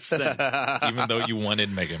it in the set, even though you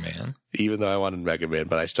wanted Mega Man. Even though I wanted Mega Man,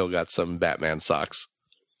 but I still got some Batman socks.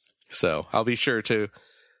 So I'll be sure to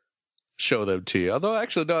show them to you. Although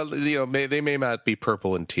actually, no, they may not be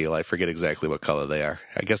purple and teal. I forget exactly what color they are.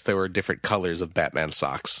 I guess there were different colors of Batman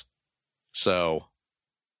socks. So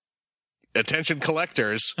Attention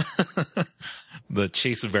collectors. The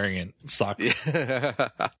Chase variant socks.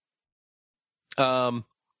 Oh,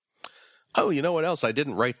 you know what else? I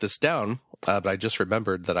didn't write this down, but I just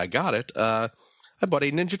remembered that I got it. I bought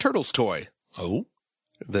a Ninja Turtles toy. Oh,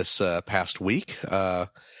 this past week from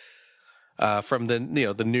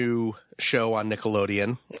the new show on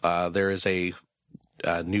Nickelodeon. There is a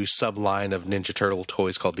new subline of Ninja Turtle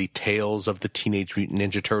toys called the Tales of the Teenage Mutant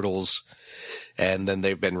Ninja Turtles, and then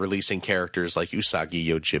they've been releasing characters like Usagi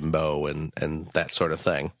Yojimbo and that sort of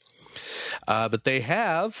thing. But they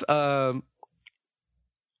have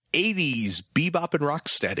 80s Bebop and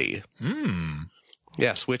Rocksteady.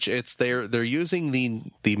 Yes, which they're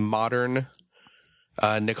using the modern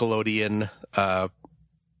Nickelodeon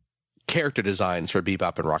character designs for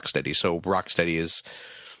Bebop and Rocksteady. So Rocksteady is,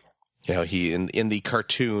 he in the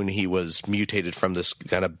cartoon he was mutated from this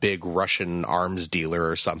kind of big Russian arms dealer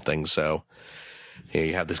or something. So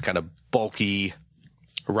you have this kind of bulky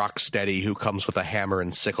Rocksteady who comes with a hammer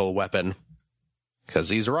and sickle weapon because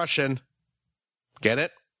he's Russian. Get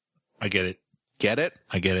it? I get it. Get it?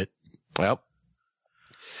 I get it. Well,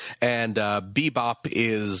 and Bebop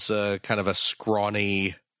is kind of a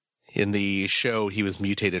scrawny. In the show, he was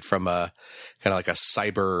mutated from a kind of like a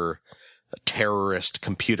cyber terrorist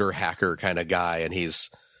computer hacker kind of guy, and he's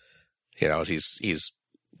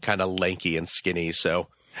kind of lanky and skinny. So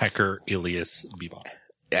Hacker Ilias Bebop.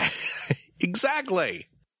 Exactly.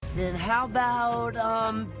 Then how about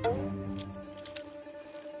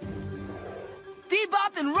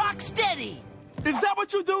Bebop and Rocksteady? Is that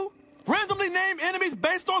what you do? Randomly name enemies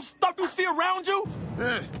based on stuff you see around you?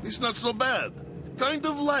 It's not so bad. Kind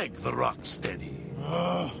of like the Rocksteady.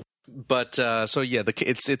 But so yeah,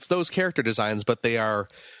 it's those character designs, but they are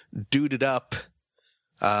duded up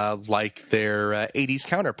like their 80s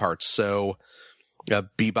counterparts. So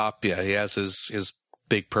Bebop, he has his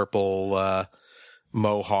big purple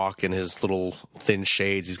mohawk and his little thin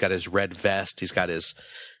shades. He's got his red vest. He's got his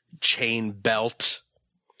chain belt.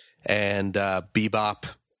 And not Bebop,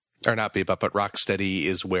 but Rocksteady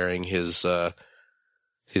is wearing his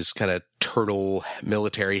kind of turtle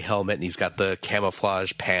military helmet, and he's got the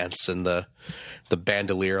camouflage pants and the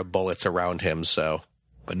bandolier of bullets around him. So,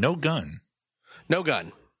 but no gun. No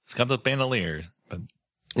gun. He's got the bandolier. But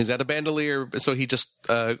he's got a bandolier, so he just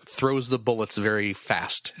throws the bullets very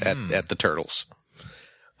fast at the turtles.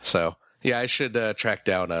 So, yeah, I should track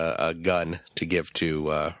down a gun to give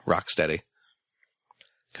to Rocksteady.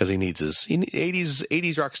 Because he needs 80s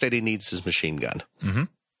Rocksteady needs his machine gun. Mm-hmm.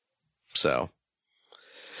 So,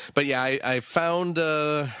 but yeah, I found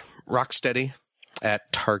Rocksteady at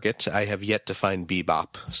Target. I have yet to find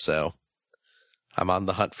Bebop, so I'm on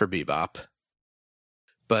the hunt for Bebop.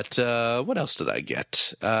 But what else did I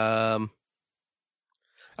get? I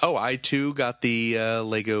too got the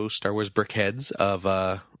Lego Star Wars brickheads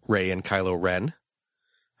of Rey and Kylo Ren.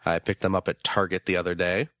 I picked them up at Target the other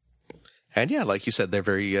day. And yeah, like you said,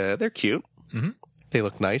 they're they're cute. Mm-hmm. They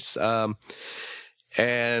look nice. We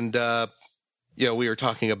were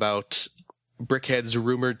talking about brickheads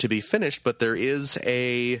rumored to be finished, but there is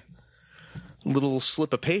a little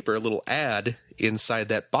slip of paper, a little ad inside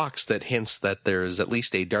that box that hints that there's at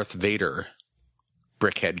least a Darth Vader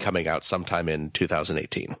brickhead coming out sometime in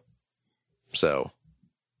 2018. So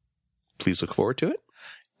please look forward to it.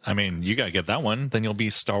 I mean, you got to get that one, then you'll be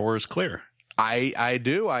Star Wars clear. I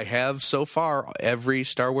do. I have so far every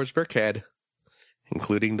Star Wars brickhead,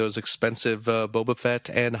 including those expensive Boba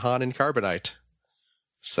Fett and Han and Carbonite.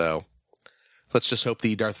 So let's just hope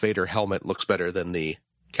the Darth Vader helmet looks better than the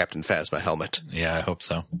Captain Phasma helmet. Yeah, I hope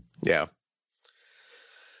so. Yeah.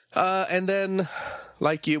 And then,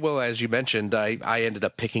 as you mentioned, I ended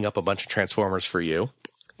up picking up a bunch of Transformers for you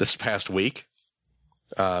this past week,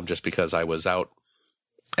 just because I was out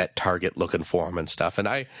at Target looking for them and stuff. And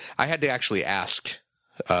I had to actually ask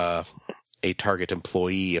a Target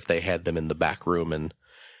employee if they had them in the back room, and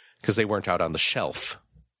because they weren't out on the shelf.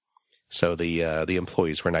 So the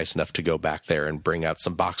employees were nice enough to go back there and bring out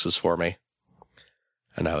some boxes for me.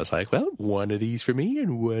 And I was like, well, one of these for me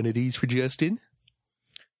and one of these for Justin.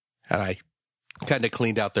 And I kind of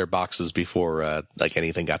cleaned out their boxes before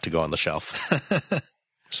anything got to go on the shelf.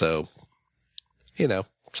 So,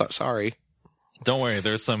 sorry. Don't worry,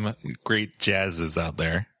 there's some great jazzes out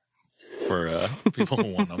there for people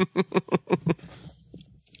who want them.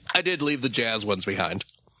 I did leave the jazz ones behind.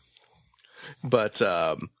 But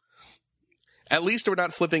at least we're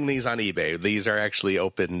not flipping these on eBay. These are actually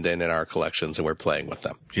opened and in our collections, and we're playing with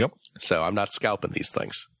them. Yep. So I'm not scalping these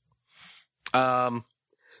things.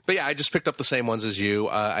 But yeah, I just picked up the same ones as you.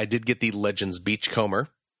 I did get the Legends Beachcomber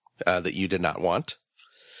that you did not want.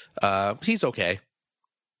 He's okay.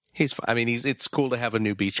 It's cool to have a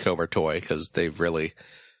new Beachcomber toy because they've really,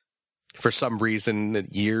 for some reason,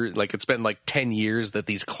 it's been like 10 years that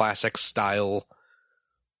these classic style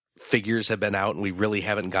figures have been out, and we really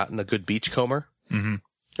haven't gotten a good Beachcomber. Mm-hmm.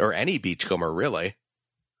 Or any Beachcomber, really.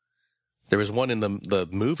 There was one in the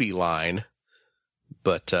movie line,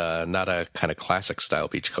 but not a kind of classic style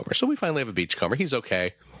Beachcomber. So we finally have a Beachcomber. He's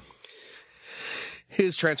okay.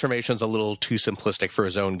 His transformation's a little too simplistic for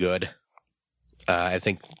his own good. I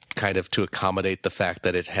think kind of to accommodate the fact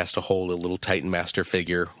that it has to hold a little Titan Master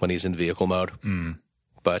figure when he's in vehicle mode. Mm.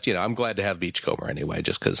 But, I'm glad to have Beachcomber anyway,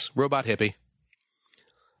 just because robot hippie.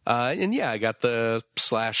 And yeah, I got the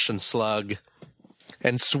Slash and Slug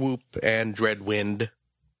and Swoop and Dreadwind.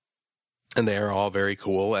 And they are all very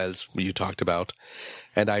cool, as you talked about.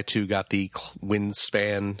 And I, too, got the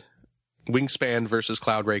Wingspan versus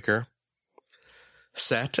Cloudbreaker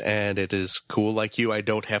set, and it is cool. Like you, I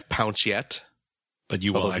don't have Pounce yet. But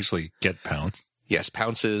you will actually get Pounce. Yes,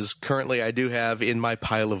 Pounce is currently, I do have in my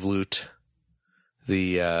pile of loot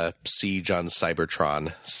the Siege on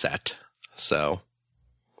Cybertron set. So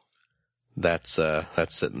that's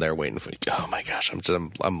sitting there waiting for. Oh my gosh,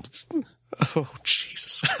 I'm oh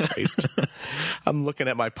Jesus Christ! I'm looking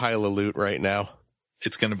at my pile of loot right now.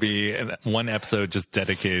 It's going to be one episode just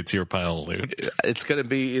dedicated to your pile of loot. It's going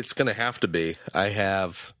to have to be. I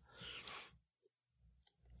have.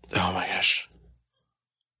 Oh my gosh.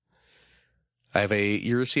 I have a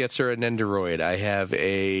Urusei Nendoroid. I have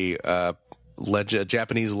a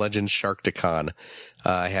Japanese Legend Sharkticon.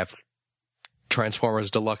 I have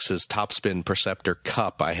Transformers Deluxe's Topspin Perceptor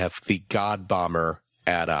Cup. I have the God Bomber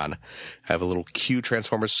add-on. I have a little Q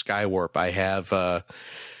Transformers Skywarp. I have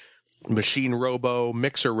Machine Robo,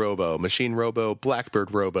 Mixer Robo, Machine Robo,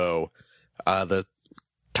 Blackbird Robo, the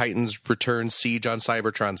Titans Return Siege on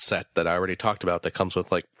Cybertron set that I already talked about that comes with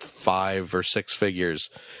like 5 or 6 figures.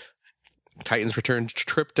 Titans Return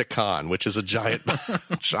Triptychon, which is a giant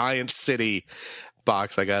giant city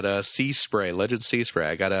box. I got a Sea Spray, Legend Sea Spray.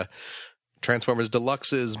 I got a Transformers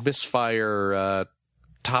Deluxe's Misfire,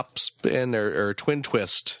 Topspin or Twin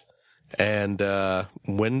Twist, and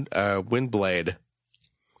Windblade.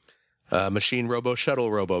 Machine Robo, Shuttle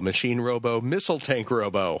Robo, Machine Robo, Missile Tank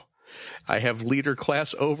Robo. I have Leader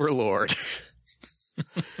Class Overlord.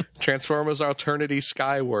 Transformers Alternity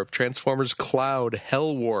Skywarp, Transformers Cloud,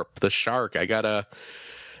 Hellwarp, the Shark. I got a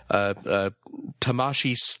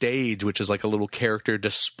Tamashi Stage, which is like a little character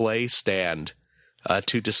display stand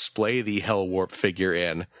to display the Hellwarp figure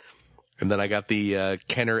in. And then I got the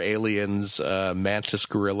Kenner Aliens, Mantis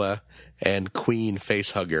Gorilla, and Queen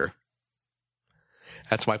Facehugger.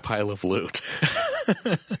 That's my pile of loot.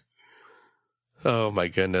 Oh my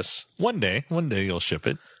goodness. One day you'll ship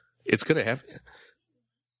it. It's going to have...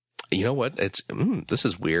 You know what? This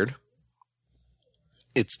is weird.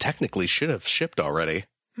 It's technically should have shipped already.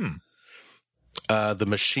 The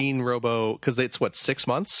Machine Robo, because it's 6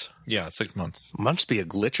 months? Yeah, 6 months. Must be a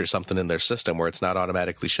glitch or something in their system where it's not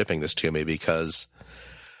automatically shipping this to me, because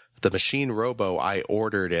the Machine Robo, I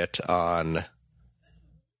ordered it on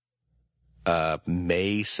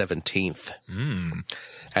May 17th.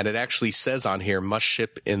 And it actually says on here, must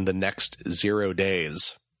ship in the next 0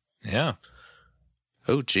 days. Yeah.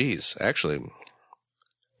 Oh, geez. Actually,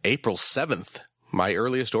 April 7th. My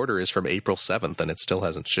earliest order is from April 7th, and it still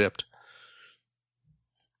hasn't shipped.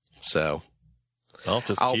 So. Well,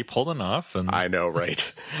 just keep holding off. And I know,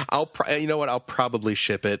 right? You know what? I'll probably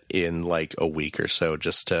ship it in like a week or so,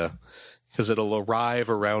 because it'll arrive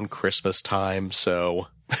around Christmas time, so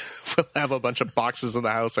we'll have a bunch of boxes in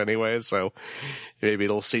the house anyway, so maybe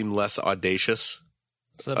it'll seem less audacious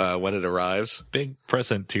when it arrives. Big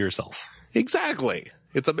present to yourself. Exactly.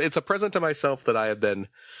 It's a present to myself that I have been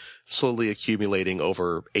slowly accumulating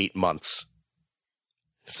over 8 months.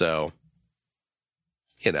 So,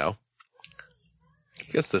 I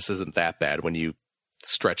guess this isn't that bad when you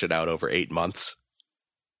stretch it out over 8 months.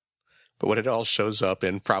 But when it all shows up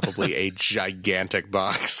in probably a gigantic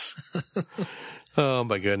box. Oh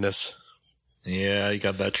my goodness. Yeah, you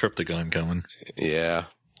got that Triptychon coming. Yeah.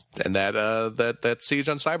 And that Siege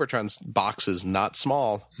on Cybertron box is not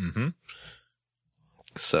small. Mm-hmm.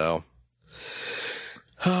 So,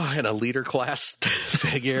 and a leader class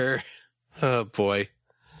figure. Oh boy.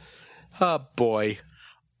 Unboxing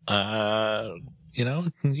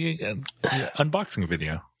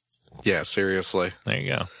video. Yeah, seriously. There you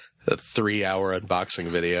go. A 3-hour unboxing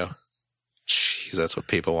video. Jeez, that's what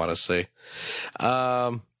people want to see.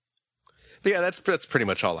 But yeah, that's pretty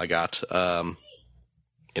much all I got. I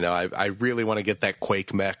really want to get that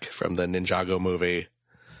Quake mech from the Ninjago movie,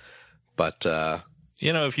 but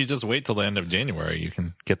if you just wait till the end of January, you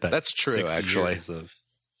can get that. That's true, actually.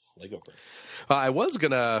 Lego. I was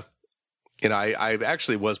gonna, I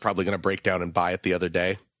actually was probably gonna break down and buy it the other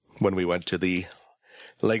day when we went to the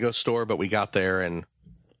Lego store, but we got there and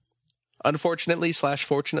unfortunately /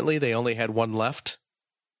 fortunately they only had one left.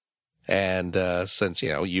 And since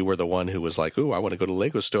you were the one who was like, "Ooh, I want to go to the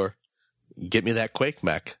Lego store, get me that Quake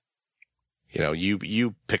mech,"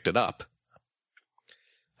 you picked it up.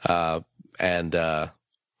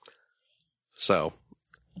 So,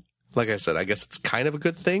 like I said, I guess it's kind of a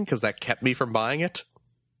good thing because that kept me from buying it,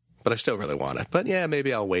 but I still really want it. But yeah,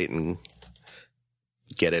 maybe I'll wait and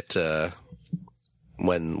get it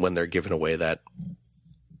when they're giving away that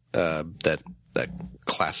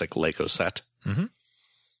classic Lego set. Mm-hmm.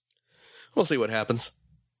 We'll see what happens.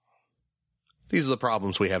 These are the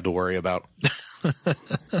problems we have to worry about. But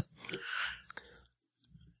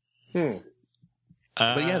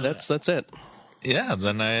yeah, that's it. Yeah,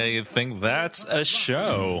 then I think that's a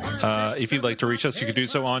show. If you'd like to reach us, you can do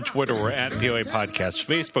so on Twitter. We're at POA Podcast,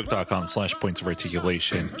 Facebook.com/Points of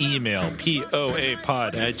Articulation, email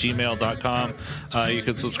POApod@gmail.com. You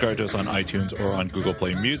can subscribe to us on iTunes or on Google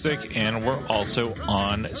Play Music, and we're also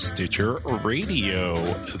on Stitcher Radio.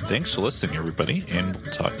 Thanks for listening, everybody, and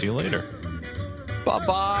we'll talk to you later.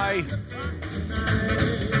 Bye-bye.